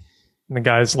okay. And the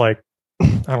guy's like, I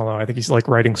don't know. I think he's like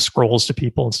writing scrolls to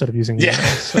people instead of using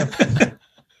emails.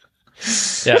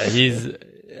 So.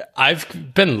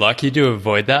 I've been lucky to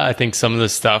avoid that. I think some of the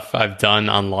stuff I've done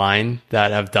online that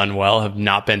have done well have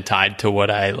not been tied to what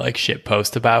I like shit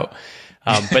post about.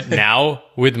 But now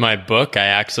with my book, I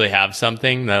actually have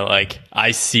something that like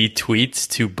I see tweets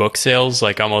to book sales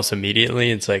like almost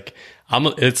immediately. It's like,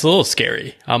 it's a little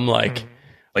scary. I'm like,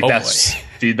 that's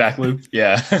feedback loop.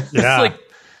 Yeah. It's like,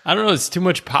 I don't know. It's too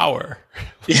much power.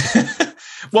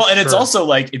 Well, and it's also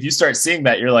like, if you start seeing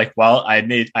that, you're like, well, I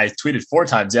tweeted 4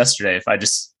 times yesterday. If I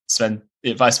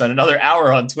spend another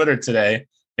hour on Twitter today,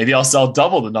 maybe I'll sell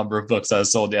double the number of books I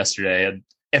sold yesterday. And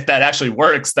if that actually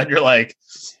works, then you're like,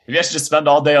 maybe I should just spend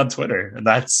all day on Twitter, and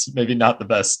that's maybe not the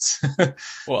best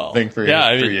thing for you.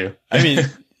 I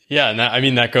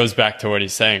mean, that goes back to what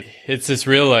he's saying. It's this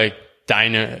real like I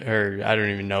don't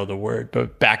even know the word,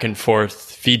 but back and forth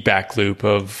feedback loop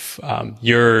of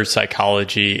your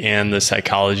psychology and the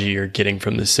psychology you're getting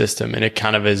from the system, and it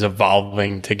kind of is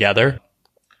evolving together.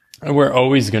 And we're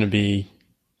always going to be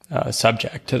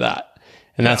subject to that,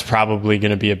 and that's probably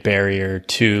going to be a barrier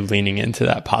to leaning into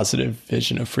that positive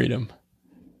vision of freedom.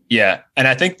 Yeah. And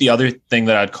I think the other thing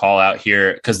that I'd call out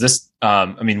here, because this,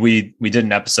 we did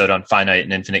an episode on finite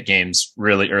and infinite games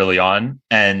really early on.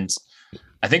 And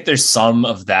I think there's some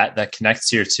of that connects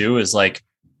here too, is like,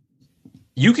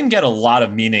 you can get a lot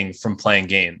of meaning from playing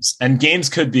games, and games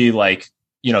could be like,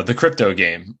 the crypto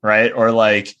game, right? Or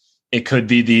like, it could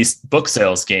be the book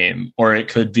sales game, or it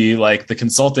could be like the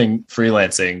consulting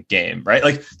freelancing game, right?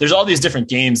 Like there's all these different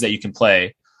games that you can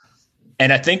play.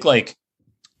 And I think like,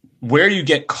 where you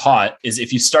get caught is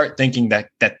if you start thinking that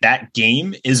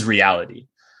game is reality.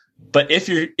 But if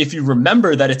you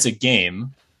remember that it's a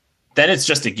game, then it's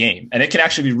just a game, and it can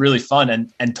actually be really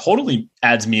fun and totally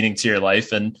adds meaning to your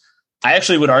life. And I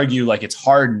actually would argue like it's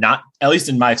hard not, at least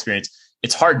in my experience,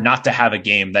 it's hard not to have a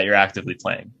game that you're actively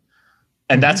playing.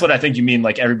 And that's what I think you mean.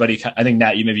 Like everybody, I think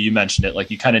Nat, maybe you mentioned it, like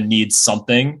you kind of need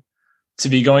something to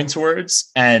be going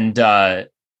towards. And at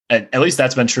least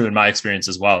that's been true in my experience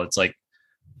as well. It's like,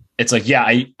 yeah,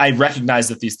 I recognize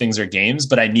that these things are games,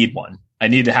 but I need one. I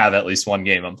need to have at least one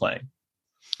game I'm playing.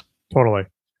 Totally.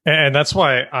 And that's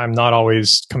why I'm not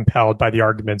always compelled by the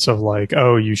arguments of like,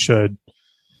 oh, you should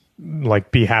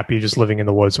like be happy just living in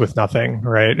the woods with nothing,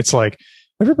 right? It's like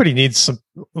everybody needs some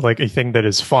like a thing that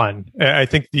is fun. I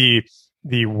think the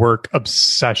work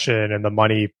obsession and the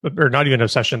money, or not even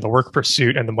obsession, the work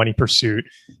pursuit and the money pursuit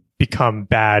become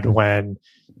bad when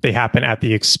they happen at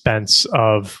the expense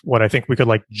of what I think we could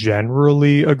like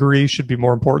generally agree should be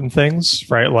more important things,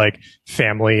 right? Like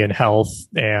family and health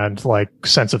and like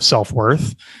sense of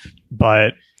self-worth.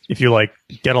 But if you like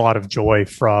get a lot of joy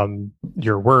from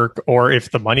your work, or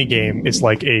if the money game is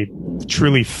like a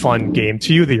truly fun game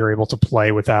to you that you're able to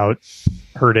play without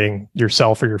hurting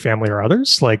yourself or your family or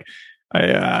others, like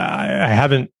I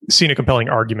haven't seen a compelling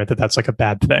argument that that's like a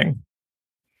bad thing.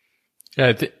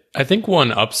 Yeah, I think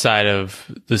one upside of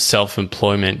the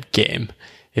self-employment game,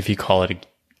 if you call it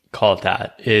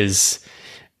that, is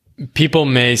people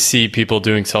may see people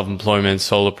doing self-employment,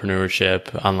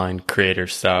 solopreneurship, online creator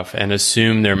stuff, and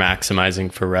assume they're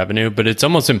maximizing for revenue, but it's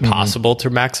almost impossible to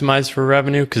maximize for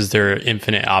revenue because there are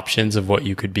infinite options of what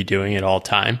you could be doing at all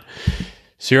time.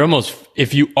 So you're almost,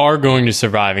 if you are going to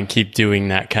survive and keep doing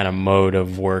that kind of mode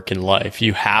of work in life,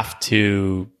 you have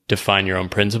to define your own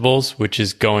principles, which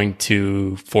is going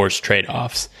to force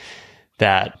trade-offs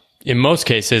that in most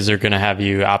cases are going to have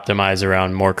you optimize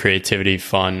around more creativity,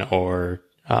 fun, or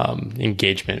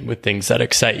engagement with things that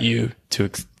excite you to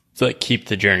like keep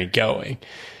the journey going.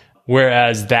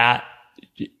 Whereas that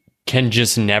can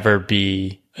just never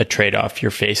be a trade-off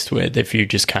you're faced with if you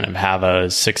just kind of have a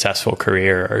successful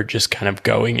career or just kind of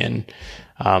going in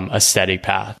a steady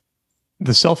path.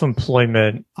 The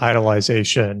self-employment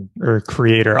idolization or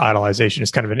creator idolization is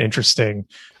kind of an interesting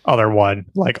other one,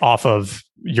 like off of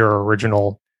your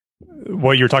original,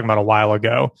 what you were talking about a while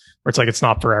ago, where it's like, it's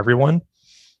not for everyone.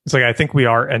 It's like, I think we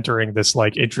are entering this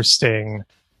like interesting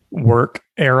work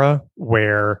era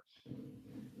where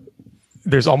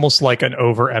there's almost like an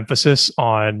overemphasis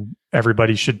on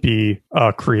everybody should be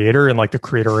a creator, and like the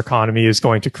creator economy is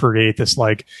going to create this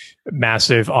like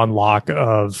massive unlock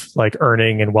of like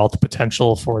earning and wealth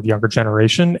potential for the younger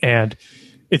generation. And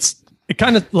it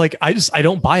kind of like, I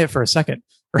don't buy it for a second,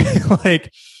 right?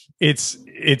 Like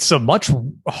it's a much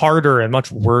harder and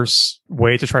much worse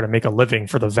way to try to make a living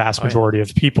for the vast majority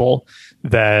of people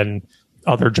than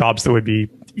other jobs that would be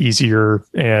easier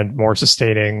and more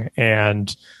sustaining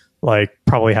and like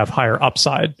probably have higher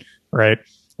upside, right?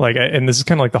 Like, and this is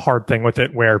kind of like the hard thing with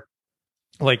it, where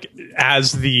like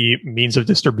as the means of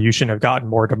distribution have gotten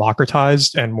more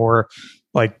democratized and more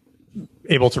like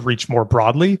able to reach more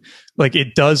broadly, like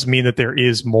it does mean that there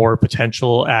is more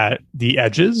potential at the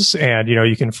edges, and you know,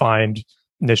 you can find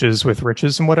niches with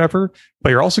riches and whatever, but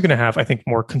you're also going to have, I think,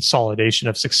 more consolidation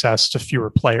of success to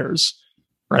fewer players,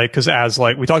 right? Because as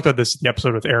like we talked about this in the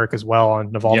episode with Eric as well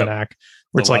on Navalmanak,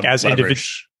 where it's like as individual,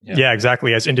 yeah,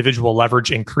 exactly. As individual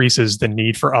leverage increases, the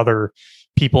need for other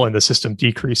people in the system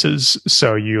decreases.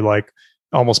 So you like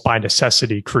almost by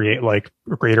necessity create like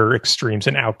greater extremes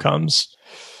and outcomes.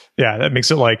 Yeah, that makes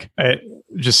it like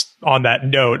just on that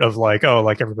note of like, oh,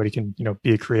 like everybody can, you know,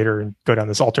 be a creator and go down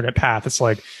this alternate path. It's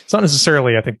like, it's not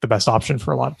necessarily, I think, the best option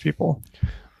for a lot of people.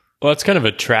 Well, it's kind of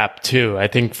a trap too. I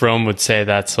think Fromm would say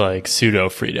that's like pseudo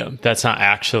freedom. That's not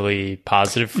actually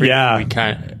positive freedom. Yeah.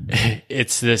 We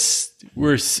it's this,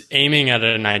 we're aiming at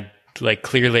an like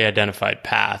clearly identified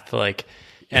path, like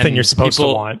and thing you're supposed to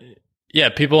want. Yeah,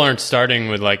 people aren't starting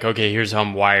with like, okay, here's how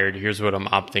I'm wired, here's what I'm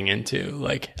opting into.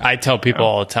 Like I tell people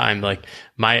all the time, like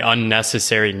my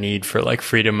unnecessary need for like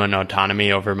freedom and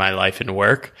autonomy over my life and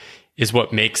work is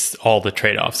what makes all the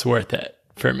trade-offs worth it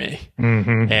for me.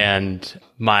 Mm-hmm. And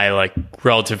my like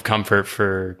relative comfort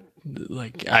for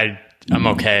like, I'm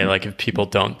okay. Like if people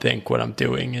don't think what I'm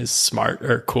doing is smart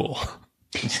or cool.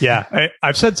 Yeah.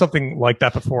 I've said something like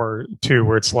that before too,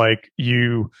 where it's like,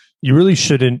 you really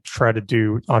shouldn't try to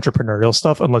do entrepreneurial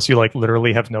stuff unless you like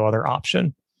literally have no other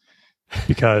option,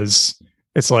 because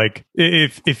it's like,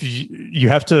 if you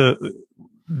have to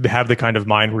have the kind of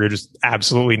mind where you're just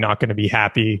absolutely not going to be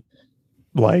happy,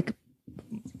 like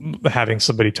having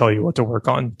somebody tell you what to work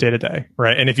on day to day.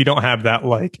 Right. And if you don't have that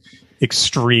like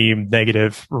extreme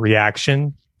negative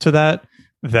reaction to that,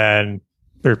 then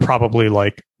there's probably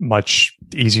like much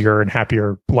easier and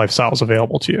happier lifestyles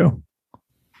available to you.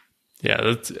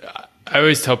 Yeah. I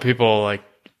always tell people like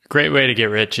great way to get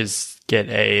rich is get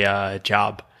a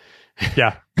job.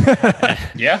 Yeah.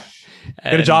 Yeah.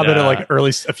 Get a job at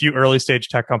a few early stage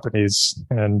tech companies,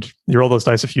 and you roll those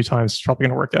dice a few times, it's probably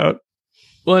going to work out.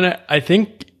 Well, and I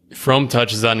think Fromm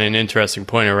touches on an interesting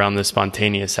point around the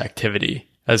spontaneous activity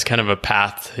as kind of a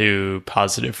path to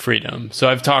positive freedom. So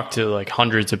I've talked to like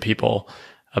hundreds of people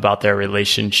about their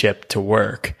relationship to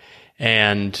work,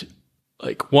 and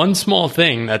like one small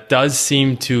thing that does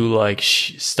seem to like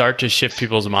start to shift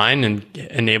people's mind and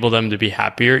enable them to be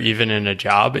happier even in a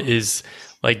job is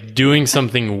like doing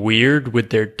something weird with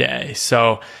their day.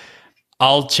 So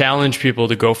I'll challenge people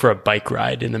to go for a bike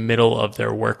ride in the middle of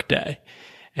their work day.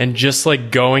 And just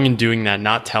like going and doing that,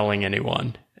 not telling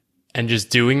anyone, And just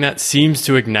doing that seems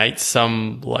to ignite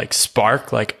some like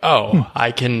spark, like, oh,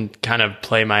 I can kind of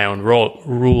play my own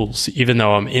rules, even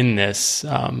though I'm in this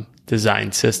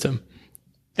design system.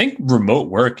 I think remote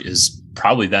work is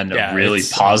probably then a really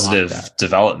positive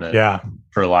development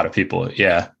for a lot of people.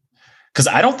 Yeah. Because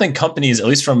I don't think companies, at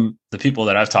least from the people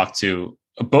that I've talked to,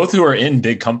 both who are in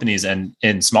big companies and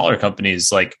in smaller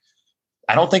companies, like,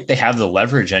 I don't think they have the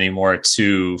leverage anymore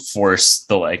to force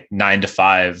the like 9 to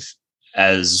 5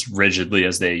 as rigidly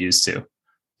as they used to,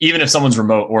 even if someone's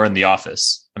remote or in the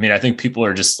office. I mean, I think people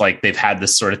are just like, they've had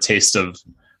this sort of taste of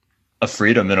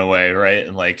freedom in a way, right?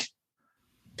 And like,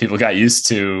 people got used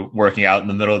to working out in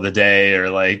the middle of the day or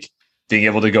like being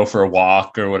able to go for a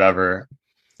walk or whatever,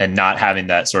 and not having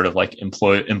that sort of like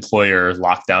employer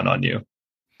lockdown on you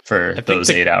for those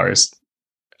 8 hours.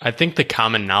 I think the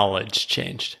common knowledge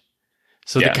changed.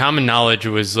 So the common knowledge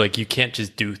was like, you can't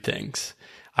just do things.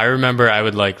 I remember I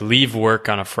would like leave work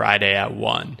on a Friday at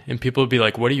 1 and people would be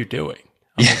like, what are you doing?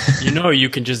 Like, you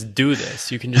can just do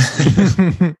this. You can just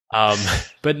leave.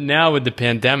 But now with the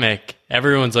pandemic,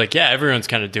 everyone's like, everyone's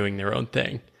kind of doing their own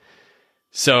thing.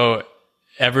 So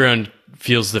everyone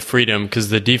feels the freedom because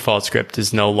the default script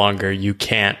is no longer, you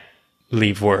can't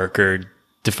leave work or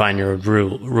define your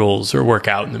rules or work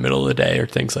out in the middle of the day or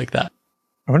things like that.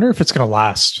 I wonder if it's going to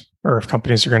last or if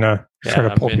companies are going to try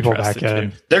to pull people back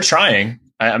in. They're trying.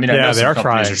 I mean, I know some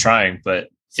companies are trying, but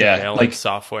like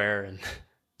software and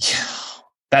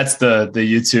that's the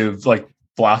YouTube like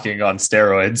blocking on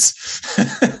steroids.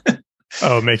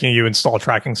 Making you install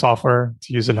tracking software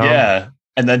to use at home. Yeah.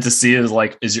 And then to see is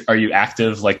like, are you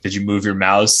active? Like, did you move your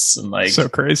mouse? And like, so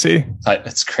crazy.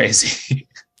 It's crazy.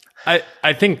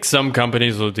 I think some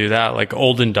companies will do that, like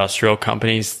old industrial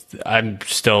companies. I'm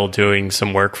still doing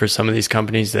some work for some of these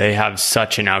companies. They have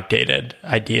such an outdated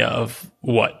idea of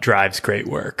what drives great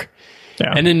work.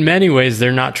 Yeah. And in many ways,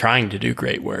 they're not trying to do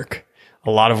great work.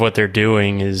 A lot of what they're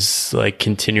doing is like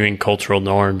continuing cultural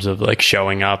norms of like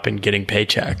showing up and getting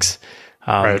paychecks.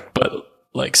 Right. But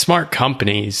like smart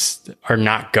companies are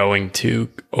not going to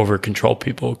over control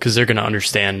people because they're going to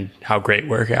understand how great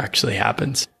work actually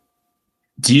happens.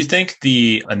 Do you think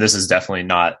and this is definitely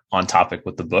not on topic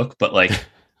with the book, but like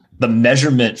the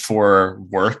measurement for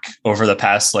work over the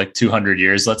past like 200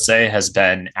 years, let's say, has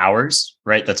been hours,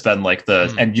 right? That's been like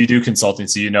and you do consulting.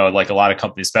 So, like a lot of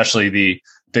companies, especially the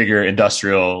bigger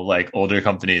industrial, like older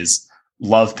companies,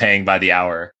 love paying by the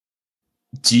hour.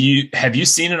 Have you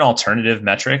seen an alternative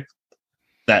metric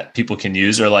that people can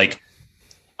use? Or like,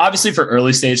 obviously for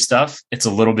early stage stuff, it's a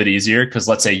little bit easier because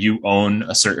let's say you own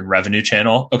a certain revenue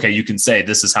channel. Okay, you can say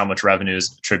this is how much revenue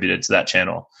is attributed to that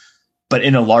channel. But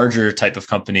in a larger type of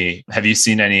company, have you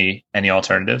seen any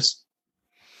alternatives?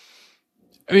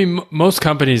 I mean, most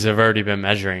companies have already been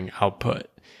measuring output.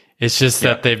 It's just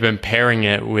that they've been pairing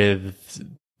it with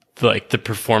like the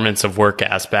performance of work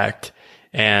aspect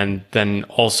and then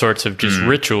all sorts of just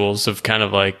rituals of kind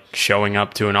of like showing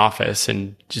up to an office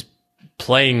and just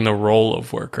playing the role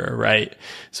of worker, right?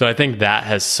 So I think that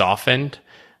has softened.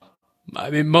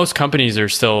 I mean, most companies are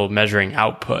still measuring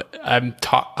output.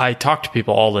 I talk to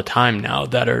people all the time now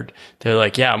they're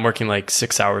like, I'm working like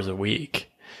 6 hours a week.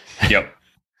 Yep.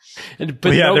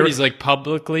 But nobody's like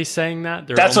publicly saying that.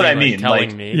 They're that's only, what I mean. Telling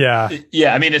like, me.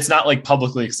 Yeah. I mean, it's not like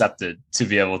publicly accepted to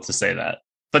be able to say that.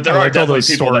 But there are definitely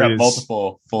people that have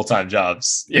multiple full-time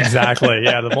jobs. Yeah. Exactly.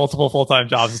 Yeah, the multiple full-time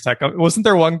jobs in tech. Wasn't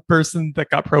there one person that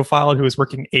got profiled who was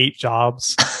working 8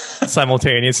 jobs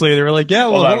simultaneously? They were like, we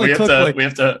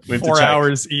have to 4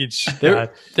 hours each.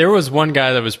 There was one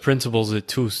guy that was principals at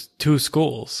two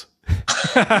schools.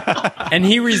 And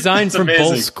he resigned from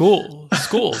both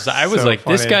schools. I was so like,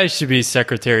 funny. This guy should be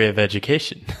Secretary of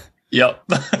Education. Yep.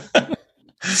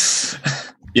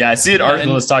 Yeah, I see an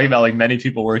article that's talking about like many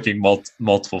people working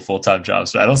multiple full-time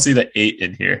jobs, but I don't see the 8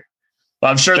 in here. But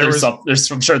I'm sure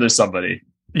I'm sure there's somebody.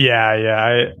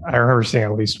 Yeah. I remember seeing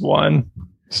at least one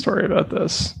story about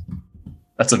this.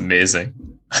 That's amazing.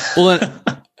 Well,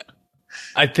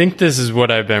 I think this is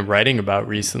what I've been writing about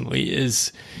recently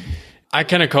is I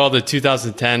kind of call the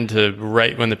 2010 to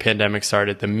right when the pandemic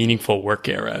started, the meaningful work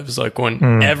era. It was like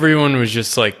when everyone was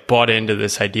just like bought into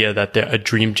this idea that a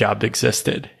dream job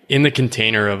existed in the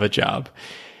container of a job.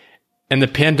 And the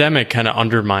pandemic kind of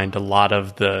undermined a lot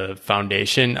of the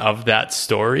foundation of that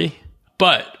story.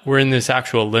 But we're in this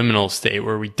actual liminal state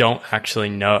where we don't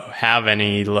actually have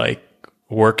any like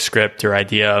work script or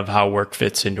idea of how work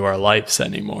fits into our lives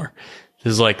anymore.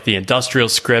 This is like the industrial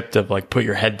script of like put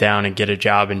your head down and get a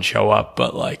job and show up.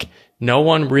 But like no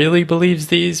one really believes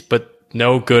these, but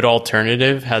no good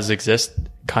alternative has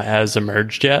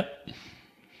emerged yet.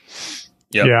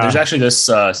 Yeah. There's actually this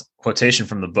quotation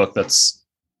from the book that's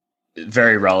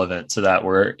very relevant to that,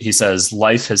 where he says,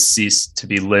 life has ceased to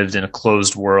be lived in a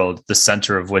closed world, the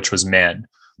center of which was man.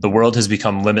 The world has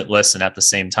become limitless and at the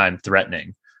same time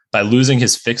threatening. By losing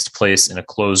his fixed place in a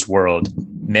closed world,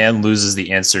 man loses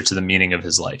the answer to the meaning of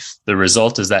his life. The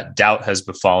result is that doubt has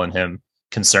befallen him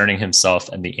concerning himself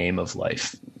and the aim of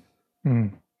life.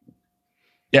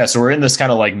 Yeah, so we're in this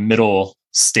kind of like middle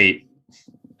state,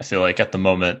 I feel like, at the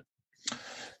moment.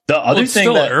 The other it's thing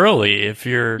still that early if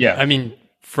you're, Yeah. I mean,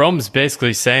 Fromm's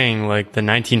basically saying like the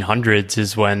 1900s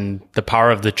is when the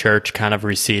power of the church kind of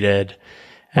receded,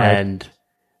 Right. and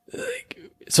like,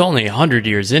 it's only 100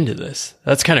 years into this.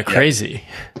 That's kind of crazy.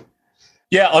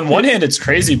 Yeah, on one hand, it's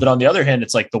crazy, but on the other hand,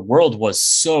 it's like the world was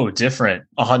so different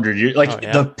 100 years. Like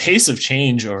the pace of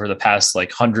change over the past like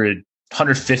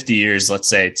 150 years, let's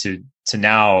say, to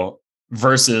now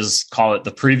versus call it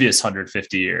the previous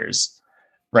 150 years,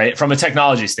 right? From a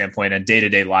technology standpoint and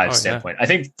day-to-day life standpoint. I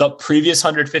think the previous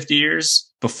 150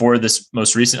 years before this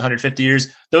most recent 150 years,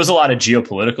 there was a lot of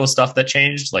geopolitical stuff that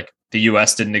changed. Like the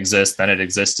US didn't exist, then it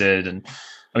existed. And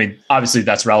I mean, obviously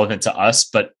that's relevant to us,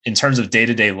 but in terms of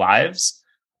day-to-day lives,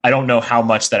 I don't know how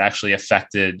much that actually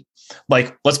affected,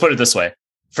 like, let's put it this way.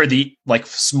 For the like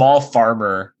small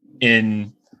farmer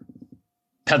in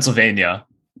Pennsylvania,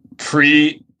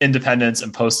 pre-independence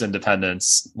and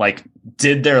post-independence, like,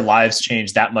 did their lives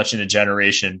change that much in a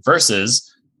generation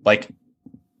versus like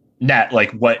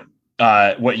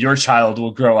what your child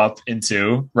will grow up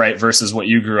into, right? Versus what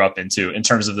you grew up into in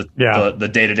terms of the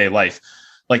day-to-day life.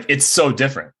 Like, it's so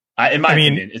different. In my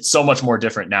opinion, it's so much more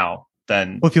different now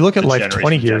than. Well, if you look at life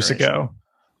 20 years ago,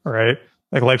 right?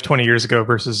 Like life 20 years ago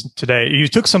versus today, you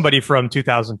took somebody from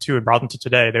 2002 and brought them to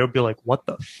today, they would be like, what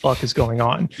the fuck is going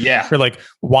on? Yeah. Or like,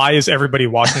 why is everybody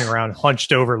walking around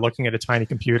hunched over looking at a tiny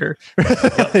computer?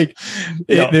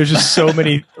 There's just so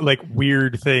many like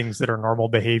weird things that are normal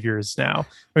behaviors now.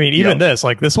 I mean, even this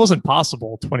wasn't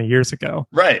possible 20 years ago.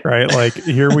 Right. Right. Like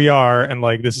here we are. And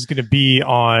like, this is going to be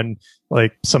on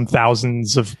like some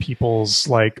thousands of people's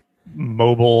like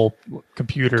mobile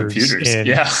computers in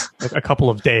like a couple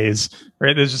of days,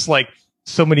 right? There's just like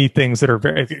so many things that are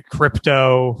very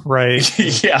crypto, right?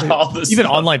 All this even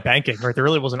stuff. Online banking, right? There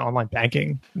really wasn't online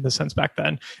banking in the sense back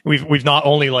then. We've not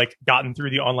only like gotten through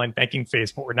the online banking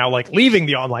phase, but we're now like leaving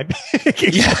the online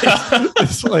banking.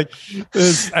 It's like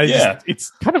it's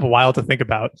kind of wild to think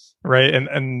about, right?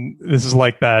 And this is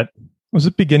like that. Was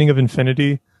it beginning of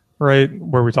infinity? Right,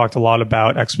 where we talked a lot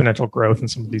about exponential growth in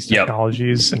some of these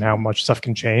technologies and how much stuff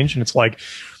can change. And it's like,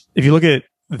 if you look at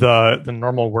the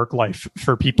normal work life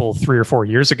for people 3 or 4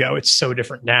 years ago, it's so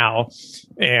different now.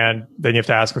 And then you have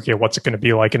to ask, okay, what's it going to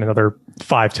be like in another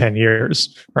 5-10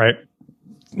 years, right?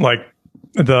 Like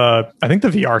I think the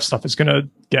VR stuff is going to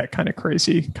get kind of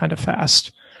crazy, kind of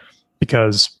fast,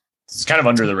 because it's kind of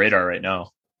under the radar right now.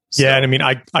 So, yeah, and I mean,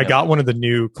 I got one of the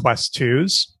new Quest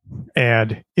 2s,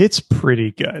 and it's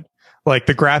pretty good. Like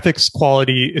the graphics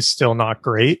quality is still not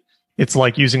great. It's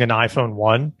like using an iPhone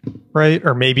 1, right?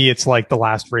 Or maybe it's like the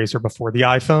last Razr before the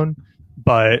iPhone,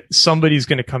 but somebody's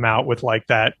going to come out with like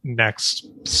that next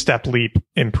step leap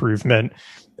improvement.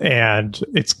 And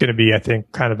it's going to be, I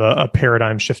think, kind of a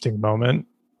paradigm shifting moment.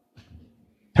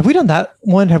 Have we done that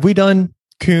one? Have we done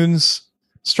Kuhn's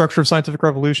Structure of Scientific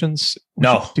Revolutions?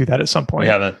 No. Do that at some point. We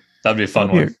haven't. That'd be a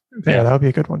fun one. That would be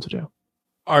a good one to do.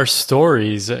 Our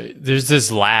stories, there's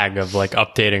this lag of like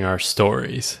updating our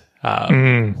stories.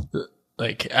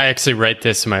 Like I actually write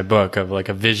this in my book of like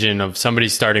a vision of somebody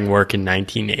starting work in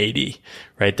 1980,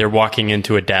 right? They're walking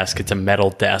into a desk. It's a metal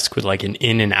desk with like an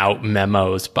in and out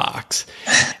memos box.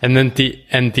 And then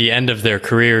at the end of their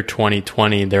career,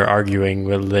 2020, they're arguing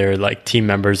with their like team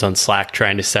members on Slack,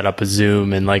 trying to set up a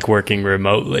Zoom and like working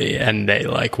remotely. And they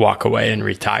like walk away and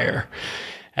retire.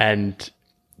 And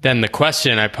then the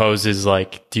question I pose is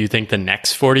like, do you think the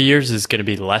next 40 years is going to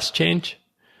be less change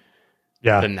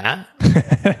than that?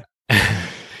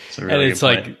 Really, and it's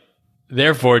like,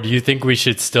 therefore, do you think we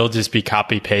should still just be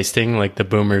copy pasting like the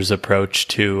boomers' approach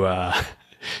to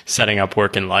setting up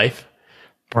work and life?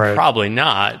 Right. Probably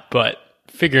not, but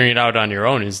figuring it out on your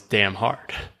own is damn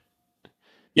hard.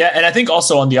 Yeah. And I think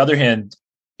also on the other hand,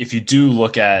 if you do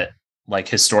look at like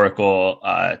historical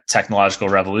technological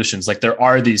revolutions, like there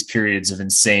are these periods of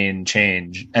insane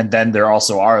change. And then there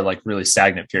also are like really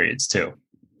stagnant periods too.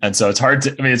 And so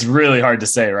it's really hard to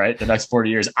say, right? The next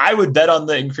 40 years, I would bet on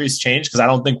the increased change because I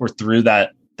don't think we're through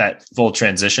that full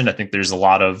transition. I think there's a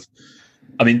lot of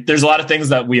things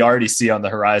that we already see on the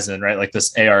horizon, right? Like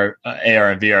this AR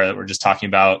and VR that we're just talking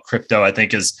about. Crypto, I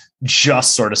think, is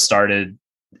just sort of started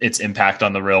its impact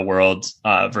on the real world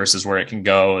versus where it can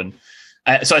go. And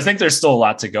so I think there's still a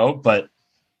lot to go, but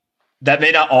that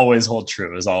may not always hold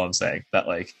true is all I'm saying. That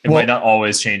like, it might not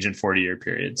always change in 40-year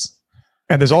periods.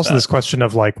 And there's also this question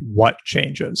of like, what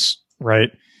changes,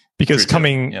 right? Because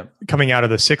coming out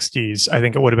of the 60s, I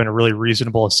think it would have been a really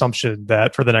reasonable assumption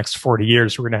that for the next 40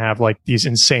 years, we're going to have like these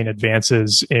insane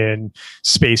advances in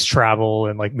space travel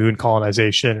and like moon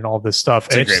colonization and all this stuff.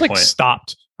 And it just like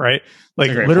stopped, right?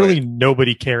 Like literally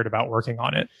nobody cared about working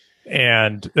on it.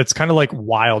 And it's kind of like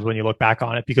wild when you look back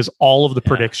on it, because all of the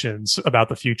predictions about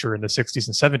the future in the 60s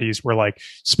and 70s were like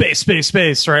space,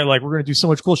 right? Like we're going to do so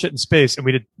much cool shit in space, and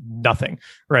we did nothing,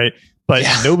 right? But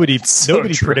nobody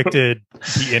predicted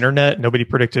the internet. Nobody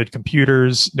predicted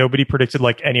computers. Nobody predicted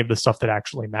like any of the stuff that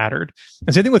actually mattered.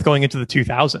 And same thing with going into the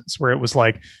 2000s, where it was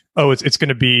like, oh, it's going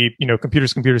to be, you know,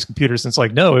 computers. And it's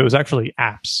like, no, it was actually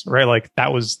apps, right? Like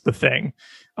that was the thing.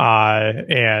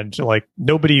 And like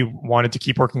nobody wanted to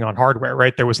keep working on hardware,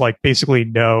 right? There was like basically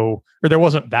there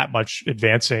wasn't that much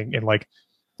advancing in like,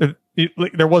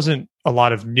 there wasn't a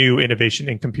lot of new innovation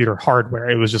in computer hardware.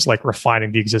 It was just like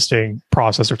refining the existing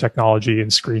processor technology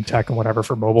and screen tech and whatever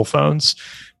for mobile phones.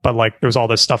 But like there was all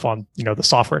this stuff on, you know, the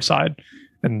software side.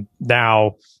 And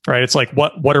now, right, it's like,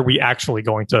 what are we actually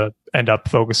going to end up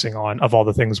focusing on of all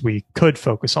the things we could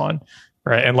focus on,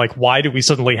 right? And like, why do we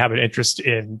suddenly have an interest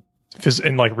in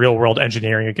like real world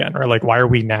engineering again? Or like, why are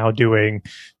we now doing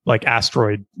like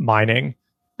asteroid mining?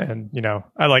 And, you know,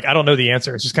 I don't know the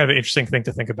answer. It's just kind of an interesting thing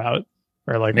to think about.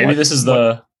 Or like, maybe this is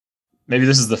the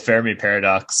Fermi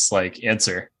paradox, like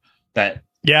answer that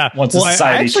once a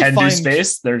society can do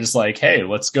space, they're just like, hey,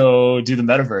 let's go do the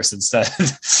metaverse instead.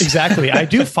 Exactly. I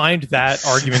do find that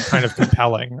argument kind of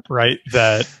compelling, right?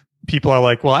 That people are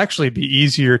like, well, actually it'd be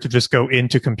easier to just go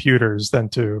into computers than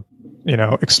to, you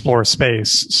know, explore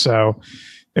space. So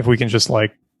if we can just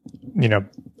like, you know,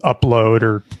 upload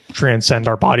or transcend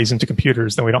our bodies into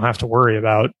computers, then we don't have to worry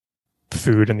about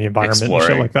food and the environment and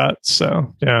shit like that.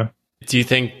 So, yeah. Do you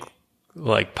think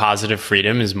like positive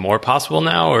freedom is more possible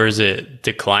now, or is it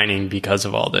declining because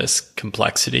of all this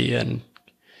complexity and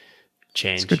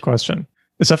change? That's a good question.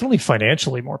 It's definitely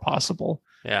financially more possible,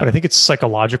 but I think it's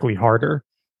psychologically harder,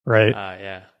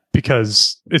 right?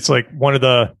 Because it's like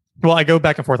I go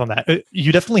back and forth on that.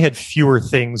 You definitely had fewer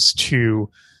things to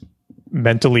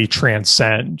mentally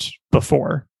transcend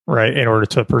before, right? In order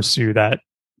to pursue that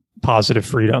positive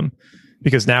freedom,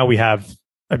 because now we have,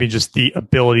 I mean, just the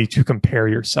ability to compare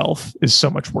yourself is so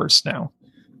much worse now,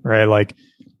 right? Like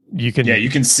you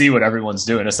can see what everyone's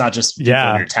doing. It's not just people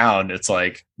in your town. It's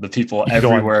like the people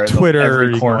everywhere, Twitter,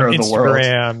 every corner of the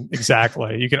world.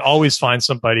 Exactly. You can always find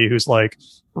somebody who's like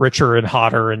richer and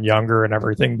hotter and younger and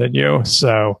everything than you.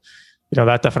 So, you know,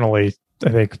 that definitely, I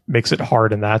think, makes it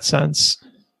hard in that sense.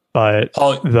 But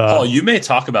Paul, you may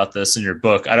talk about this in your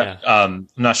book. I'm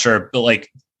not sure, but like,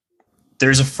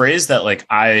 there's a phrase that like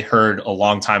I heard a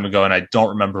long time ago, and I don't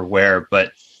remember where,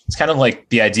 but it's kind of like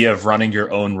the idea of running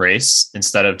your own race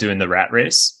instead of doing the rat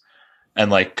race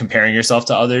and like comparing yourself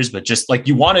to others. But just like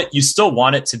you still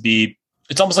want it to be,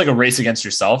 it's almost like a race against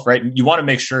yourself, right? You want to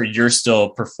make sure you're still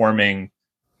performing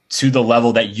to the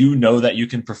level that you know that you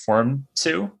can perform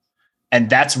to. And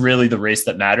that's really the race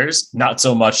that matters. Not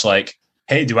so much like,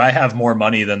 hey, do I have more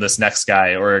money than this next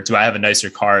guy? Or do I have a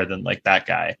nicer car than like that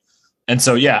guy? And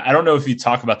so, I don't know if you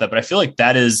talk about that, but I feel like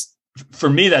that is, for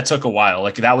me, that took a while.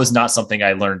 Like that was not something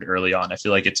I learned early on. I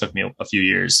feel like it took me a few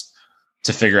years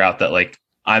to figure out that like,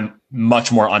 I'm much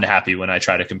more unhappy when I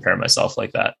try to compare myself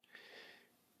like that.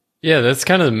 Yeah, that's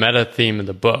kind of the meta theme of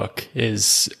the book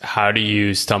is how do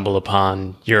you stumble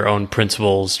upon your own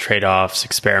principles, trade-offs,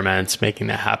 experiments, making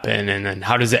that happen? And then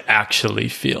how does it actually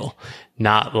feel?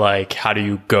 Not like, how do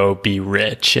you go be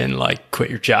rich and like quit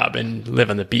your job and live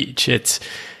on the beach? It's,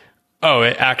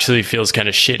 it actually feels kind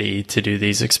of shitty to do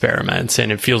these experiments,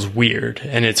 and it feels weird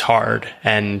and it's hard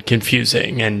and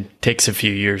confusing and takes a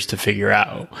few years to figure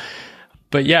out.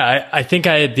 But I think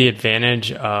I had the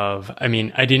advantage of,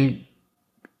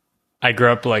 I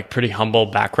grew up like pretty humble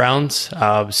backgrounds.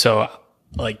 So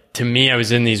like to me, I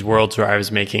was in these worlds where I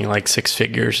was making like six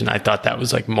figures, and I thought that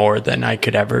was like more than I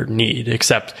could ever need,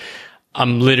 except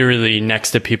I'm literally next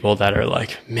to people that are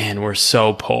like, man, we're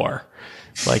so poor,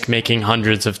 like making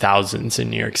hundreds of thousands in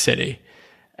New York City.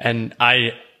 And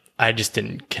I just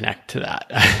didn't connect to that.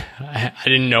 I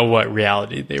didn't know what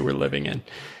reality they were living in.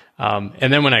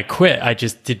 And then when I quit, I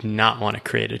just did not want to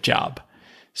create a job.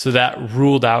 So that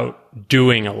ruled out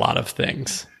doing a lot of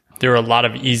things. There were a lot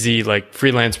of easy like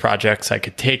freelance projects I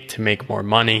could take to make more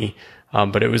money.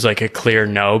 But it was like a clear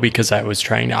no, because I was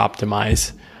trying to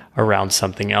optimize around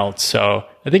something else. So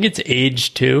I think it's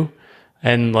age too.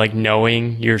 And like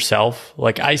knowing yourself,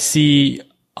 like I see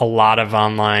a lot of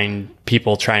online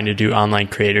people trying to do online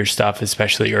creator stuff,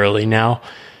 especially early now.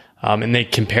 And they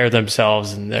compare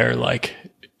themselves and they're like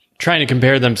trying to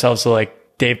compare themselves to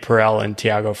like Dave Perel and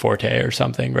Tiago Forte or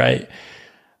something, right?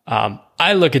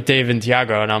 I look at Dave and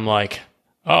Tiago and I'm like,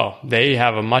 oh, they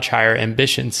have a much higher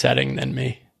ambition setting than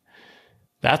me.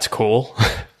 That's cool.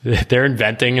 They're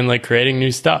inventing and like creating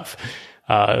new stuff.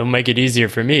 It'll make it easier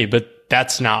for me, but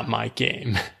that's not my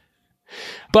game.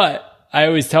 But I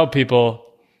always tell people,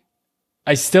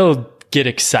 I still get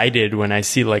excited when I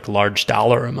see like large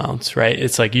dollar amounts, right?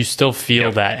 It's like you still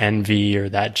feel that envy or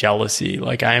that jealousy.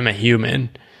 Like I am a human,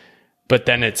 but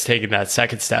then it's taking that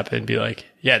second step and be like,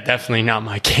 yeah, definitely not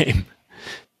my game.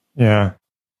 Yeah.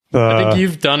 I think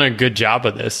you've done a good job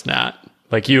of this, Nat.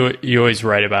 Like you always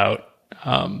write about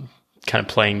kind of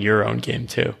playing your own game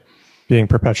too. Being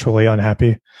perpetually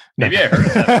unhappy. Maybe I heard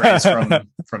that phrase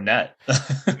from Nat.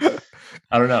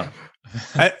 I don't know.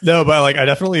 No, but like I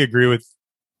definitely agree with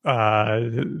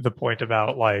the point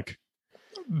about like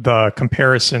the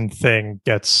comparison thing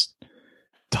gets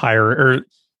tired, or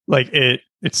like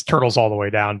it's turtles all the way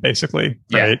down, basically,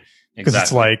 right? Because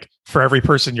it's like for every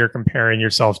person you're comparing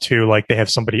yourself to, like they have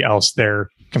somebody else they're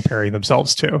comparing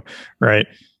themselves to, right?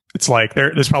 It's like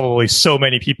there's probably so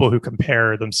many people who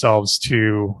compare themselves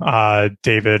to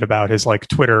David about his like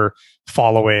Twitter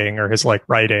following or his like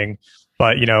writing,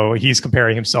 but you know he's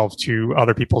comparing himself to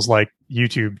other people's like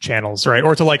YouTube channels, right?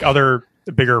 Or to like other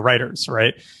bigger writers,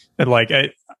 right? And like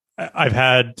I've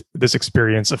had this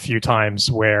experience a few times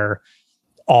where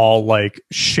I'll like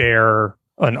share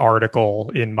an article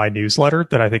in my newsletter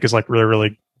that I think is like really,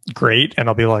 really great. And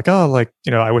I'll be like, oh, like,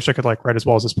 you know, I wish I could like write as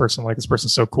well as this person. Like this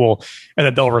person's so cool. And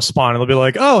then they'll respond and they'll be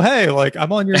like, oh, hey, like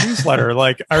I'm on your newsletter.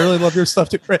 Like I really love your stuff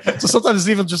too. So sometimes it's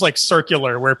even just like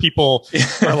circular where people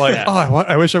are like, oh,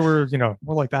 I wish I were, you know,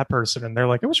 more like that person. And they're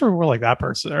like, I wish I were more like that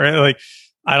person. Right? Like,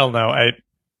 I don't know.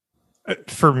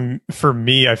 For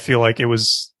me, I feel like it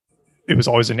was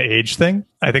always an age thing.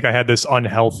 I think I had this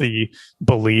unhealthy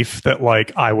belief that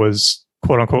like I was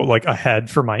quote unquote like ahead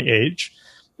for my age.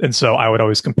 And so I would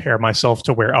always compare myself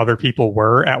to where other people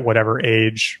were at whatever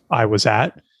age I was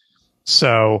at.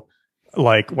 So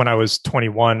like when I was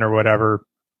 21 or whatever,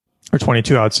 or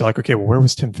 22, I would say like, okay, well, where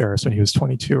was Tim Ferriss when he was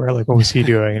 22? Or like, what was he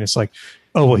doing? And it's like,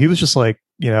 oh, well, he was just like,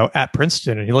 you know, at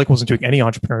Princeton and he like wasn't doing any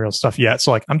entrepreneurial stuff yet. So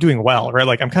like, I'm doing well, right?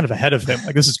 Like I'm kind of ahead of him.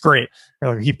 Like, this is great.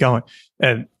 Or like, keep going.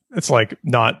 And it's like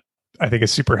not, I think, a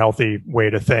super healthy way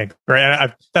to think, right?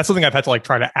 And that's something I've had to like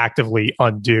try to actively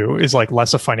undo, is like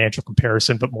less a financial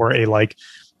comparison, but more a like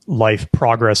life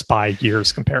progress by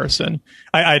years comparison.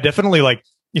 I definitely like,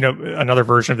 you know, another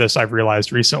version of this I've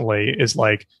realized recently is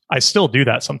like, I still do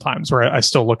that sometimes where I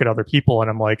still look at other people and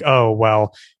I'm like, oh,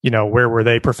 well, you know, where were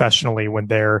they professionally when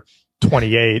they're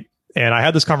 28? And I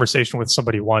had this conversation with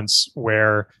somebody once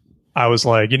where I was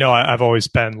like, you know, I've always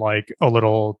been like a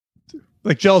little,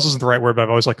 like jealous isn't the right word, but I've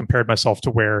always like compared myself to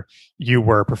where you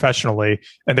were professionally.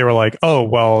 And they were like, oh,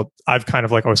 well, I've kind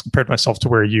of like always compared myself to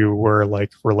where you were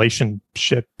like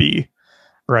relationship-y,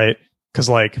 right? Because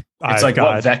like it's like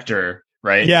what vector,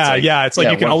 right? Yeah, like, yeah. It's like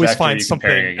you can always find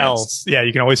something else. Yeah,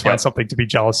 you can always find something to be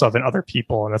jealous of in other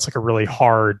people. And that's like a really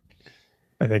hard,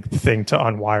 I think, thing to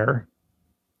unwire.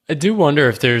 I do wonder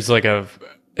if there's like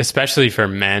especially for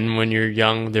men when you're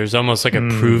young, there's almost like a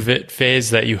prove it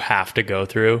phase that you have to go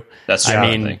through. That's true. I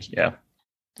think, yeah.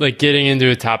 Like getting into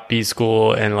a top B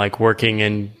school and like working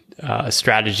in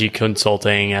strategy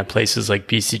consulting at places like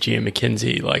BCG and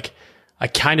McKinsey, like I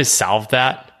kind of solved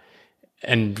that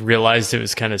and realized it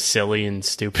was kind of silly and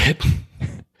stupid.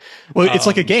 Well, it's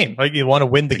like a game. Like you want to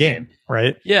win the game,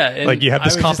 right? Yeah. And like you have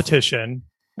this competition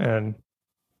and...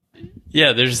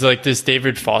 Yeah, there's like this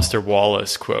David Foster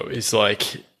Wallace quote. He's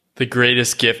like, the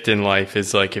greatest gift in life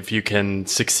is like if you can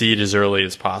succeed as early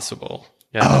as possible.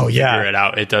 Figure it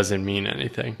out. It doesn't mean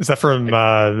anything. Is that from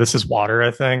This Is Water, I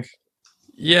think?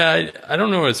 Yeah, I don't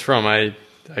know what it's from. I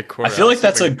feel like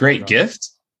that's a great gift.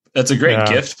 That's a great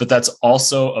gift, but that's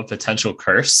also a potential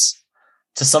curse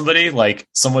to somebody, like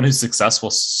someone who's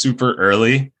successful super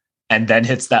early and then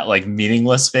hits that like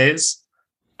meaningless phase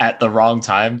at the wrong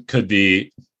time could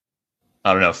be,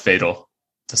 I don't know, fatal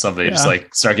to somebody. Just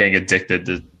like start getting addicted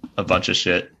to a bunch of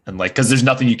shit. And like, cause there's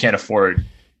nothing you can't afford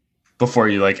before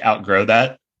you like outgrow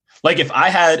that. Like if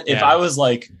I was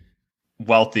like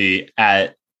wealthy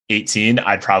at 18,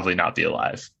 I'd probably not be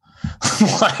alive.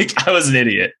 Like I was an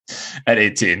idiot at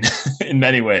 18 in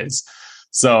many ways.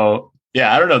 So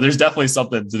yeah, I don't know. There's definitely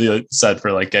something to be said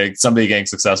for like getting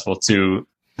successful too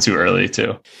early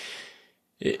too.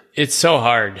 It's so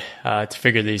hard to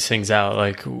figure these things out.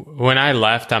 Like when I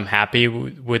left, I'm happy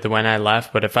with when I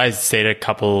left. But if I stayed a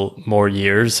couple more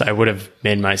years, I would have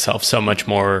made myself so much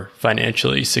more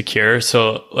financially secure.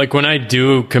 So like when I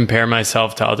do compare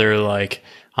myself to other like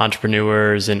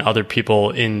entrepreneurs and other people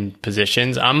in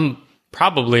positions, I'm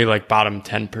probably like bottom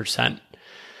 10%.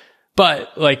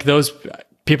 But like those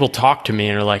people talk to me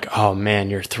and are like, oh man,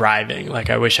 you're thriving. Like,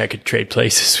 I wish I could trade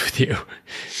places with you.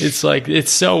 It's like,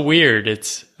 it's so weird.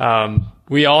 It's,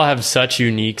 we all have such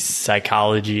unique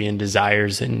psychology and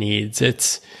desires and needs.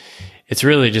 It's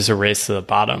really just a race to the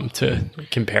bottom to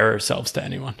compare ourselves to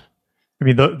anyone. I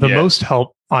mean, the most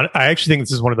I actually think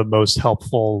this is one of the most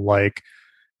helpful, like,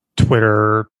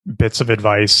 Twitter bits of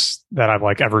advice that I've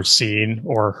like ever seen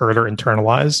or heard or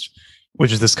internalized,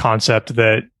 which is this concept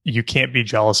that you can't be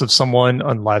jealous of someone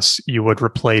unless you would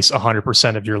replace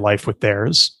 100% of your life with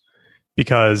theirs,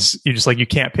 because you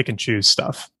can't pick and choose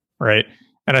stuff. Right.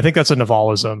 And I think that's a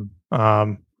Navalism,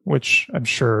 which I'm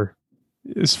sure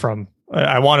is from,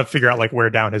 I want to figure out like where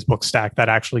down his book stack that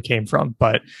actually came from,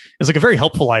 but it's like a very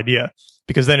helpful idea,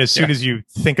 because then as soon as you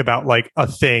think about like a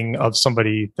thing of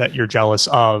somebody that you're jealous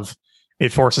of,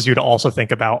 it forces you to also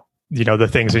think about, you know, the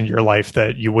things in your life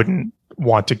that you wouldn't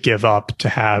want to give up to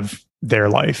have their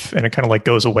life. And it kind of like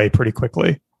goes away pretty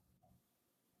quickly.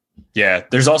 Yeah.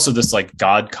 There's also this like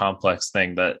God complex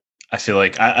thing that I feel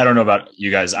like, I don't know about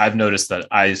you guys. I've noticed that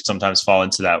I sometimes fall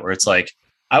into that, where it's like,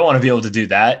 I want to be able to do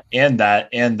that and that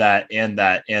and that and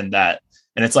that and that.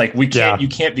 And it's like, you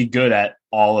can't be good at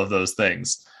all of those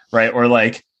things. Right. Or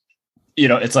like, you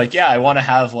know, it's like, yeah, I want to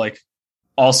have like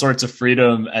all sorts of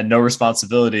freedom and no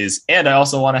responsibilities. And I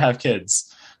also want to have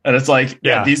kids. And it's like,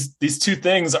 these two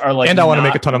things are like, and I want to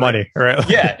make a ton of money. Right.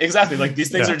 Yeah, exactly. Like these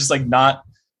things are just like not,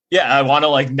 I want to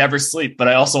like never sleep, but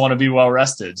I also want to be well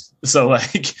rested. So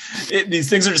like these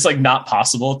things are just like not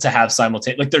possible to have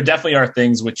simultaneously. Like there definitely are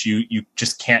things which you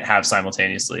just can't have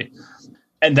simultaneously.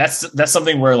 And that's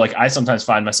something where like I sometimes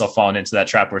find myself falling into that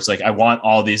trap where it's like, I want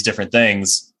all these different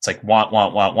things. It's like want.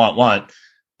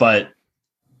 But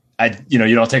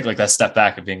you don't take like that step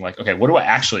back of being like, okay, what do I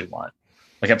actually want?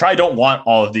 Like, I probably don't want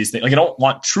all of these things. Like, I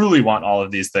don't truly want all of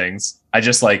these things. I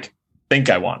just like think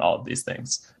I want all of these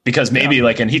things, because maybe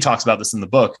like, and he talks about this in the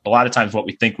book, a lot of times what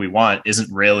we think we want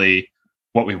isn't really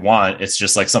what we want. It's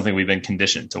just like something we've been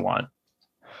conditioned to want.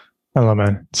 I don't know,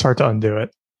 man. It's hard to undo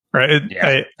it. Right.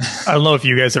 I don't know if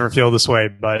you guys ever feel this way,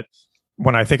 but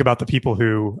when I think about the people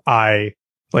who I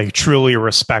like truly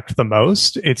respect the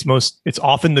most, it's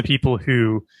often the people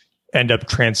who end up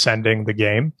transcending the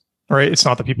game. Right. It's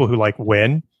not the people who like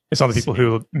win. It's not the people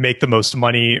who make the most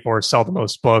money or sell the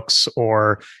most books,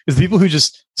 or it's the people who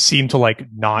just seem to like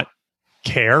not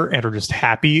care and are just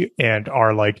happy and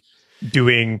are like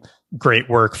doing great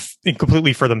work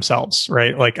completely for themselves.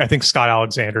 Right. Like I think Scott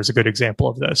Alexander is a good example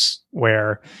of this,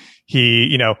 where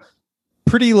he, you know,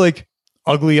 pretty like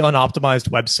ugly, unoptimized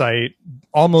website,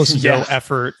 almost no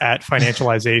effort at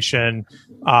financialization,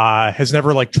 has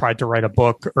never like tried to write a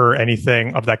book or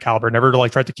anything of that caliber, never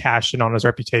like tried to cash in on his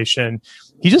reputation.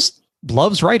 He just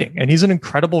loves writing, and he's an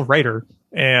incredible writer,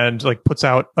 and like puts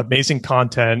out amazing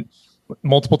content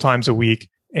multiple times a week,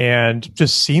 and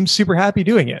just seems super happy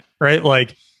doing it. Right.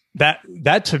 Like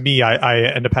that to me, I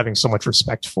end up having so much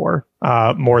respect for,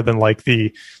 more than like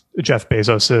the Jeff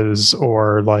Bezoses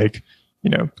or like, you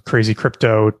know, crazy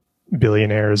crypto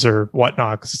billionaires or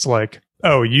whatnot. Cause it's like,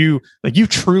 oh, you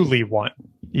truly want,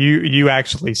 you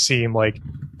actually seem like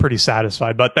pretty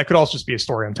satisfied, but that could also just be a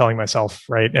story I'm telling myself.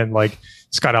 Right. And like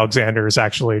Scott Alexander is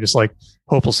actually just like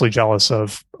hopelessly jealous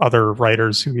of other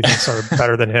writers who he thinks are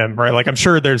better than him. Right. Like I'm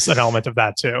sure there's an element of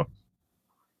that too.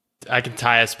 I can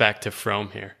tie us back to Fromm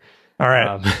here. All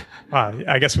right.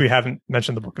 I guess we haven't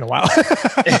mentioned the book in a while.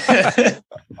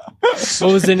 Well,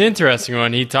 it was an interesting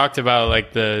one. He talked about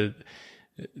like the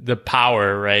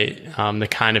power, right? The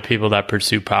kind of people that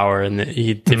pursue power, and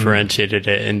he differentiated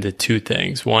it into two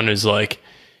things. One is like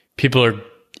people are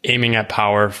aiming at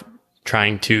power,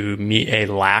 trying to meet a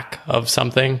lack of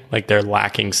something, like they're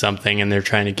lacking something and they're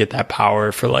trying to get that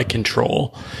power for like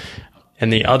control.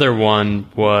 And the other one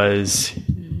was,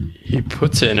 he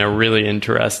puts it in a really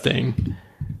interesting,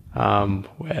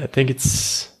 I think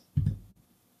it's,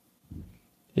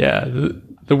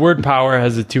 the word power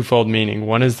has a twofold meaning.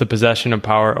 One is the possession of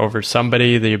power over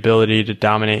somebody, the ability to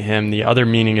dominate him. The other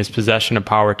meaning is possession of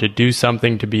power to do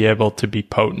something, to be able to be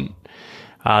potent.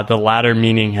 The latter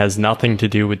meaning has nothing to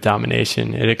do with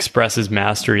domination. It expresses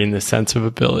mastery in the sense of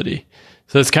ability.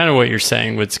 So it's kind of what you're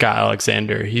saying with Scott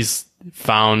Alexander. He's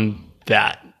found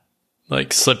that like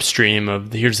slipstream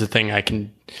of, here's the thing I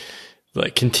can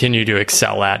like continue to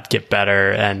excel at, get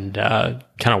better, and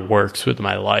kind of works with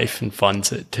my life and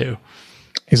funds it too.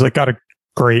 He's like got a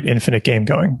great infinite game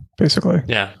going, basically.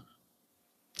 Yeah.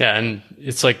 Yeah. And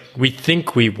it's like, we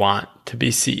think we want to be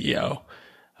CEO.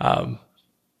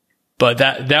 But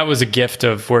that was a gift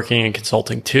of working in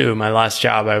consulting too. My last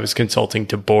job, I was consulting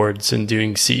to boards and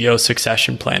doing CEO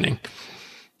succession planning.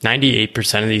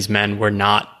 98% of these men were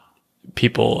not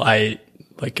people I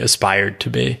like aspired to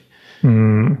be.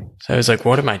 So I was like,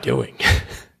 what am I doing?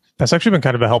 That's actually been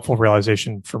kind of a helpful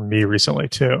realization for me recently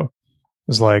too.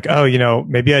 It's like, oh,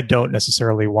 maybe I don't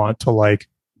necessarily want to like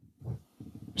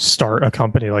start a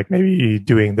company. Like maybe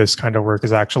doing this kind of work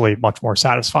is actually much more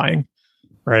satisfying,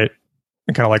 right?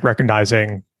 And kind of like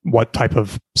recognizing what type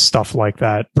of stuff like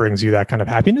that brings you that kind of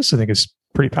happiness, I think is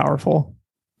pretty powerful.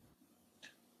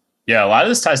 Yeah, a lot of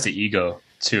this ties to ego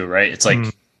too, right? It's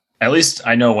like, at least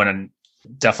I know when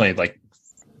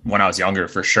I was younger,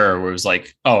 for sure, where it was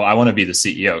like, oh, I want to be the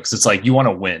CEO, because it's like you want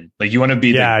to win, like you want to be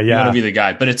you want to be the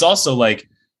guy. But it's also like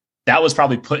that was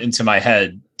probably put into my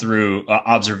head through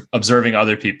observing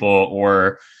other people,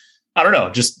 or I don't know,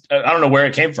 just I don't know where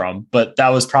it came from, but that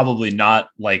was probably not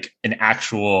like an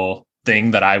actual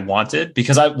thing that I wanted.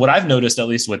 Because what I've noticed, at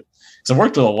least because I've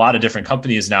worked with a lot of different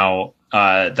companies now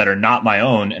that are not my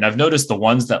own, and I've noticed the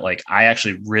ones that like I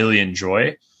actually really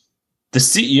enjoy, the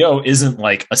CEO isn't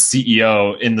like a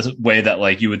CEO in the way that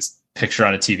like you would picture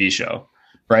on a TV show,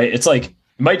 right? It's like, it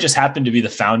might just happen to be the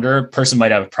founder. Person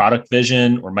might have a product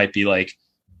vision or might be like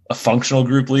a functional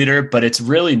group leader, but it's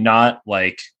really not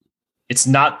like, it's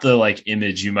not the like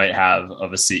image you might have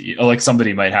of a CEO, or like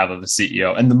somebody might have of a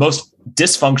CEO. And the most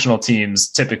dysfunctional teams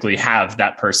typically have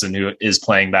that person who is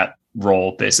playing that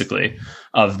role, basically,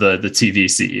 of the TV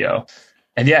CEO.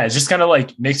 And yeah, it just kind of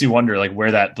like makes you wonder like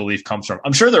where that belief comes from.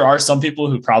 I'm sure there are some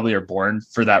people who probably are born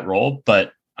for that role,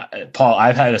 but Paul,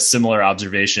 I've had a similar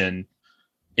observation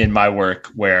in my work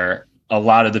where a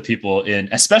lot of the people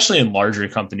especially in larger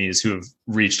companies who have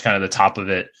reached kind of the top of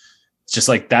it, it's just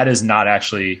like, that is not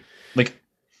actually like,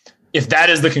 if that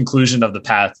is the conclusion of the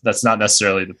path, that's not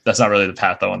really the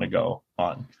path I want to go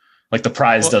on. Like the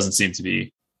prize doesn't seem to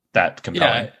be that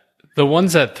compelling. Yeah, the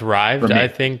ones that thrived, I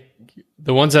think,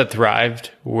 the ones that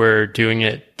thrived were doing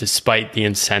it despite the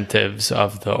incentives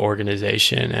of the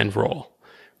organization and role,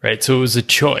 right? So it was a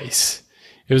choice.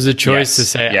 It was a choice to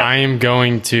say, I am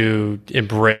going to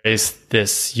embrace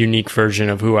this unique version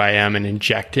of who I am and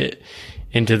inject it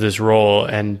into this role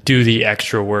and do the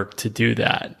extra work to do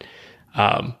that.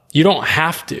 You don't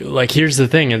have to. Like, here's the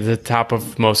thing, at the top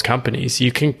of most companies,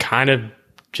 you can kind of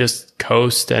just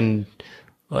coast and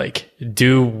like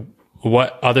do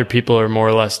what other people are more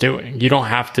or less doing. You don't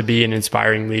have to be an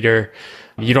inspiring leader.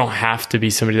 You don't have to be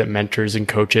somebody that mentors and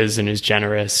coaches and is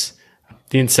generous.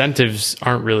 The incentives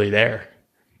aren't really there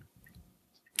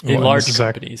in large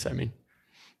companies. I mean,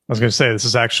 I was going to say, this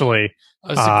is actually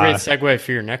that's a great segue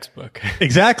for your next book.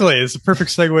 Exactly. It's a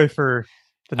perfect segue for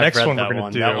the next one we're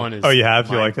going to do. That one is you have?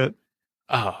 You like it?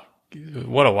 Oh,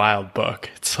 what a wild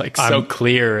book. It's like so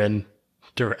clear and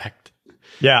direct.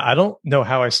 Yeah, I don't know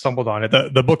how I stumbled on it.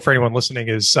 The book, for anyone listening,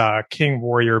 is King,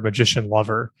 Warrior, Magician,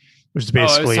 Lover, which is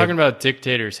basically... I was talking about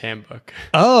Dictator's Handbook.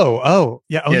 Oh,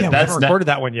 yeah. We haven't recorded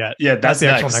that one yet. Yeah, that's the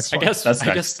actual next one.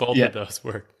 I guess both of those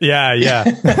were. Yeah.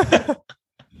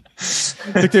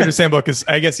 Dictator's Handbook is,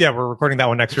 I guess, we're recording that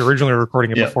one next. We were originally recording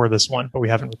it before this one, but we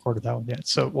haven't recorded that one yet.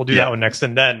 So we'll do that one next.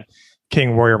 And then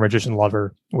King, Warrior, Magician,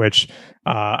 Lover, which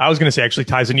I was going to say actually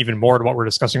ties in even more to what we're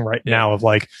discussing right now, of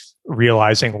like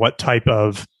realizing what type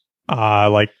of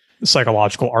like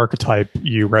psychological archetype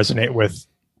you resonate with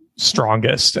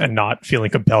strongest, and not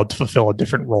feeling compelled to fulfill a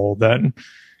different role than,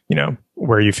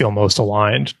 where you feel most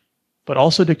aligned. But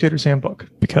also Dictator's Handbook,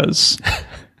 because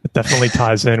it definitely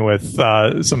ties in with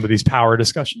some of these power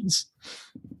discussions.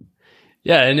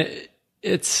 Yeah, and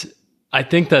I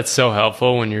think that's so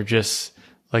helpful when you're just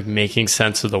like making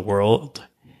sense of the world,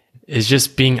 is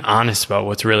just being honest about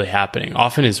what's really happening.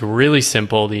 Often it's really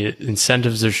simple. The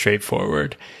incentives are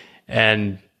straightforward.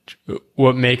 And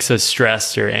what makes us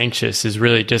stressed or anxious is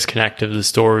really disconnect of the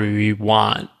story we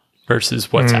want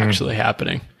versus what's actually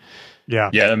happening. Yeah,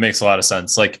 that makes a lot of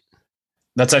sense. Like,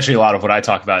 that's actually a lot of what I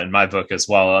talk about in my book as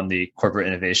well, on the corporate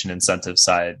innovation incentive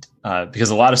side,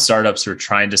 because a lot of startups who are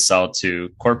trying to sell to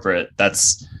corporate,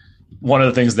 that's one of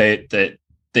the things that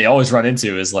they always run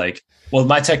into is like, well,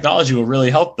 my technology will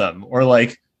really help them, or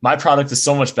like, my product is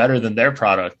so much better than their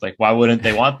product. Like, why wouldn't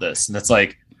they want this? And it's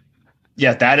like,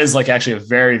 yeah, that is like actually a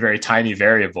very, very tiny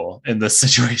variable in this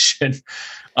situation.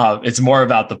 It's more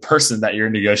about the person that you're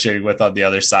negotiating with on the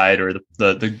other side, or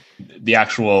the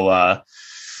actual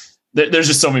there's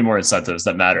just so many more incentives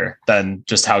that matter than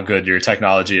just how good your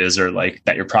technology is, or like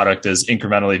that your product is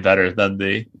incrementally better than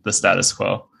the status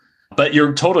quo. But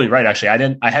you're totally right.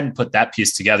 Actually, I hadn't put that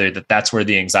piece together, that's where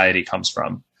the anxiety comes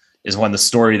from, is when the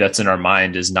story that's in our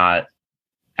mind is not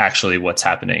actually what's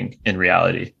happening in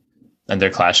reality, and they're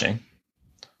clashing.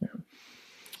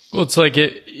 Well, it's like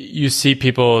you see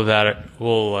people that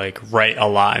will like write a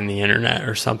lot in the internet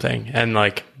or something, and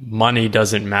like money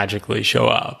doesn't magically show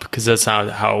up because that's not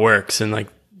how it works. And like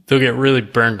they'll get really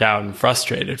burned out and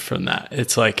frustrated from that.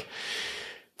 It's like,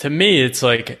 to me, it's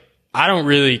like, I don't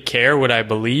really care what I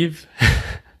believe,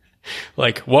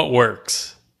 like what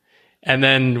works. And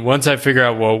then once I figure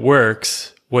out what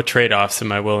works, what trade-offs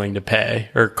am I willing to pay,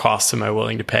 or costs am I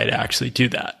willing to pay to actually do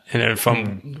that? And if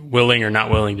I'm willing or not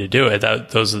willing to do it,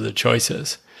 those are the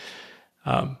choices.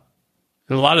 And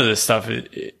a lot of this stuff,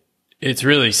 it's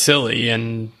really silly,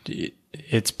 and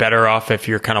it's better off if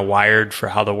you're kind of wired for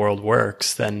how the world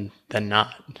works than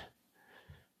not.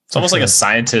 It's almost like a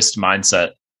scientist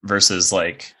mindset versus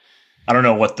like, I don't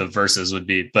know what the verses would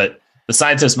be, but the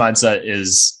scientist mindset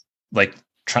is like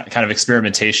kind of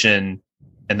experimentation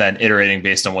and then iterating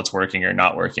based on what's working or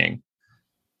not working.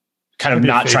 Kind of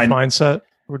not trying. Mindset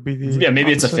would be the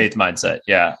maybe opposite. it's a faith mindset.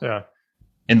 Yeah. Yeah.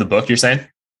 In the book, you're saying?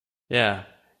 Yeah.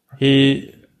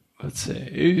 He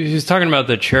was talking about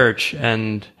the church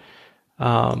and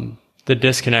the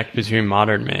disconnect between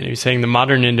modern man. He was saying the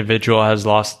modern individual has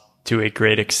lost to a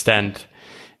great extent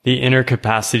the inner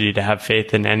capacity to have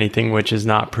faith in anything which is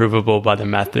not provable by the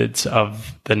methods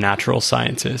of the natural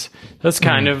sciences. That's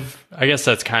kind of, I guess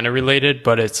that's kind of related,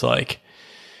 but it's like,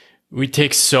 we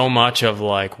take so much of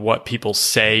like what people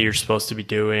say you're supposed to be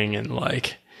doing and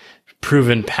like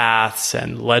proven paths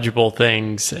and legible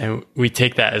things, and we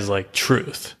take that as like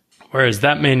truth. Whereas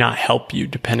that may not help you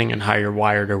depending on how you're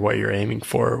wired or what you're aiming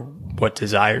for, what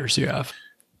desires you have.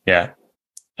 Yeah,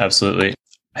 absolutely.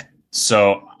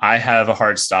 So I have a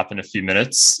hard stop in a few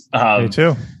minutes. Me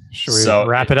too. Should we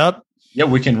wrap it up? Yeah,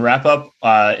 we can wrap up.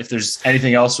 If there's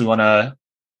anything else we want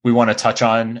to touch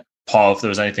on, Paul, if there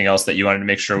was anything else that you wanted to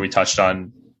make sure we touched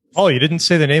on. Oh, you didn't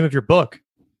say the name of your book.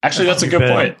 Actually, that's a good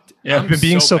point. Yeah, You've been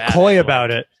being so coy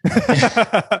about it.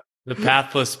 The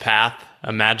Pathless Path,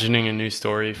 imagining a new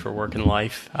story for work and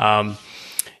life.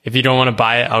 If you don't want to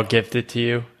buy it, I'll gift it to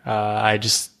you. I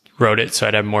just wrote it so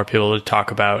I'd have more people to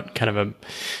talk about kind of a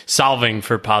solving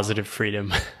for positive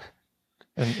freedom.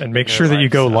 And make sure that you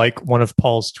go like one of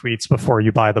Paul's tweets before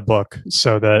you buy the book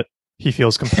so that he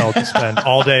feels compelled to spend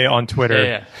all day on Twitter.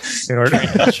 Yeah. In order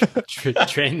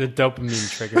train the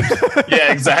dopamine triggers.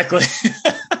 Yeah, exactly.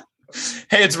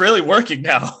 Hey, it's really working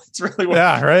now. It's really working.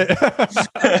 Yeah, right.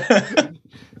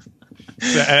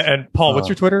 And Paul, what's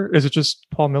your Twitter? Is it just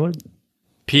Paul Millard?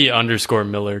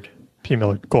 P_Millard. P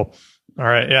Millard. Cool. All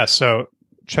right. Yeah. So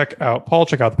check out Paul,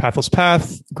 check out The Pathless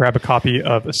Path, grab a copy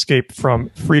of Escape from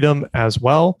Freedom as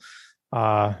well.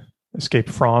 Escape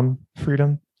from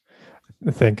Freedom,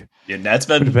 I think. Yeah, that's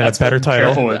been a better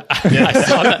title.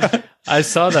 I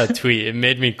saw that tweet. It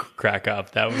made me crack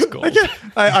up. That was cool.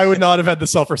 I would not have had the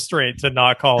self-restraint to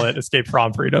not call it Escape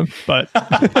from Freedom, but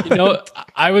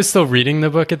I was still reading the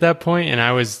book at that point, and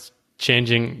I was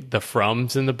changing the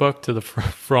froms in the book to the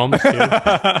from too.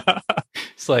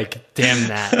 It's like, damn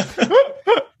that.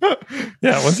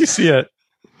 Yeah, once you see it.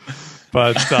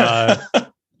 But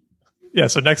yeah,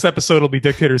 so next episode will be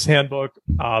Dictator's Handbook.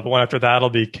 The one after that will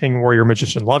be King, Warrior,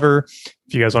 Magician, Lover.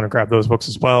 If you guys want to grab those books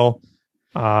as well.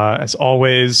 As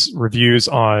always, reviews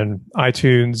on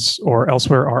iTunes or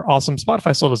elsewhere are awesome.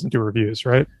 Spotify still doesn't do reviews,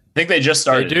 right? I think they just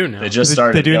started. They do now. They just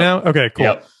started. They do now? Okay, cool.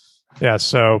 Yep. Yeah,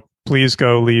 so please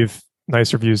go leave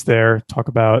nice reviews there. Talk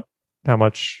about how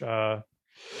much, how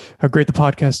great the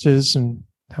podcast is and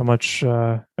how much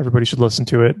everybody should listen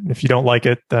to it. And if you don't like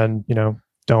it, then,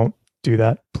 don't do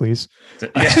that, please. Yeah.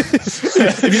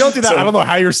 If you don't do that, I don't know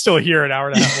how you're still here an hour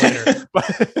and a half later.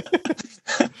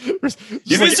 But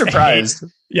you'd be surprised.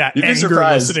 Yeah, you'd be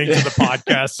surprised listening to the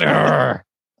podcast.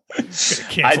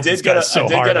 I did get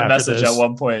a message at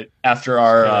one point after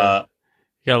our.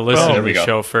 You gotta listen to the go.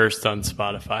 show first on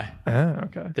Spotify.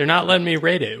 Okay. They're not letting me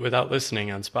rate it without listening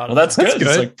on Spotify. Well, that's good.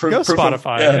 It's like go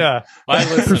Spotify. Yeah. Well,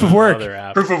 proof of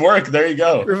work. Proof of work. There you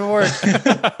go. Proof of work.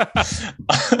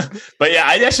 But yeah,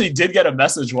 I actually did get a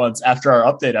message once after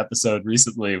our update episode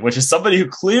recently, which is somebody who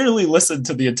clearly listened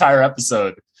to the entire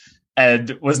episode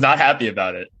and was not happy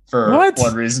about it for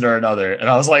one reason or another. And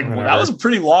I was like, well, that was a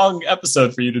pretty long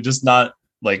episode for you to just not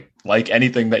like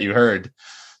anything that you heard.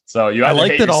 So you I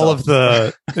liked that all of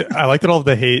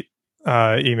the hate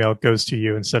email goes to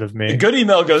you instead of me. A good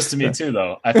email goes to me too,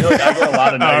 though. I feel like I get a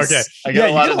lot of nice. Okay. I get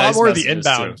a lot more of nice the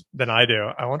inbound too. than I do.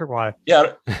 I wonder why.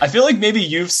 Yeah, I feel like maybe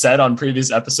you've said on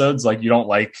previous episodes like you don't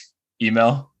like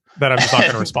email. That I'm just not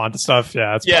going to respond to stuff.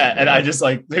 Yeah. And I just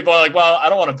like people are like, well, I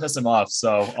don't want to piss him off,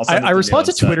 so I'll send I respond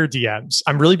to Twitter DMs.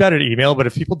 I'm really bad at email, but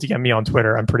if people DM me on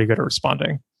Twitter, I'm pretty good at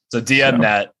responding. So DM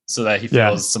Nat so that he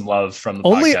feels some love from the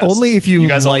podcast. Only if you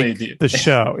guys like the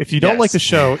show. If you don't like the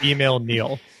show, email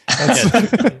Neil.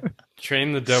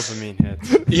 Train the dopamine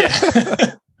hits.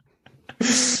 Yeah.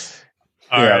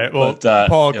 All right. Well,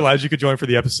 Paul, glad you could join for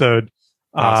the episode.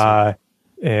 Awesome.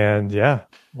 And yeah,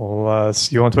 we'll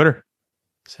see you on Twitter.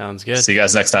 Sounds good. See you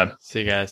guys next time. See you guys.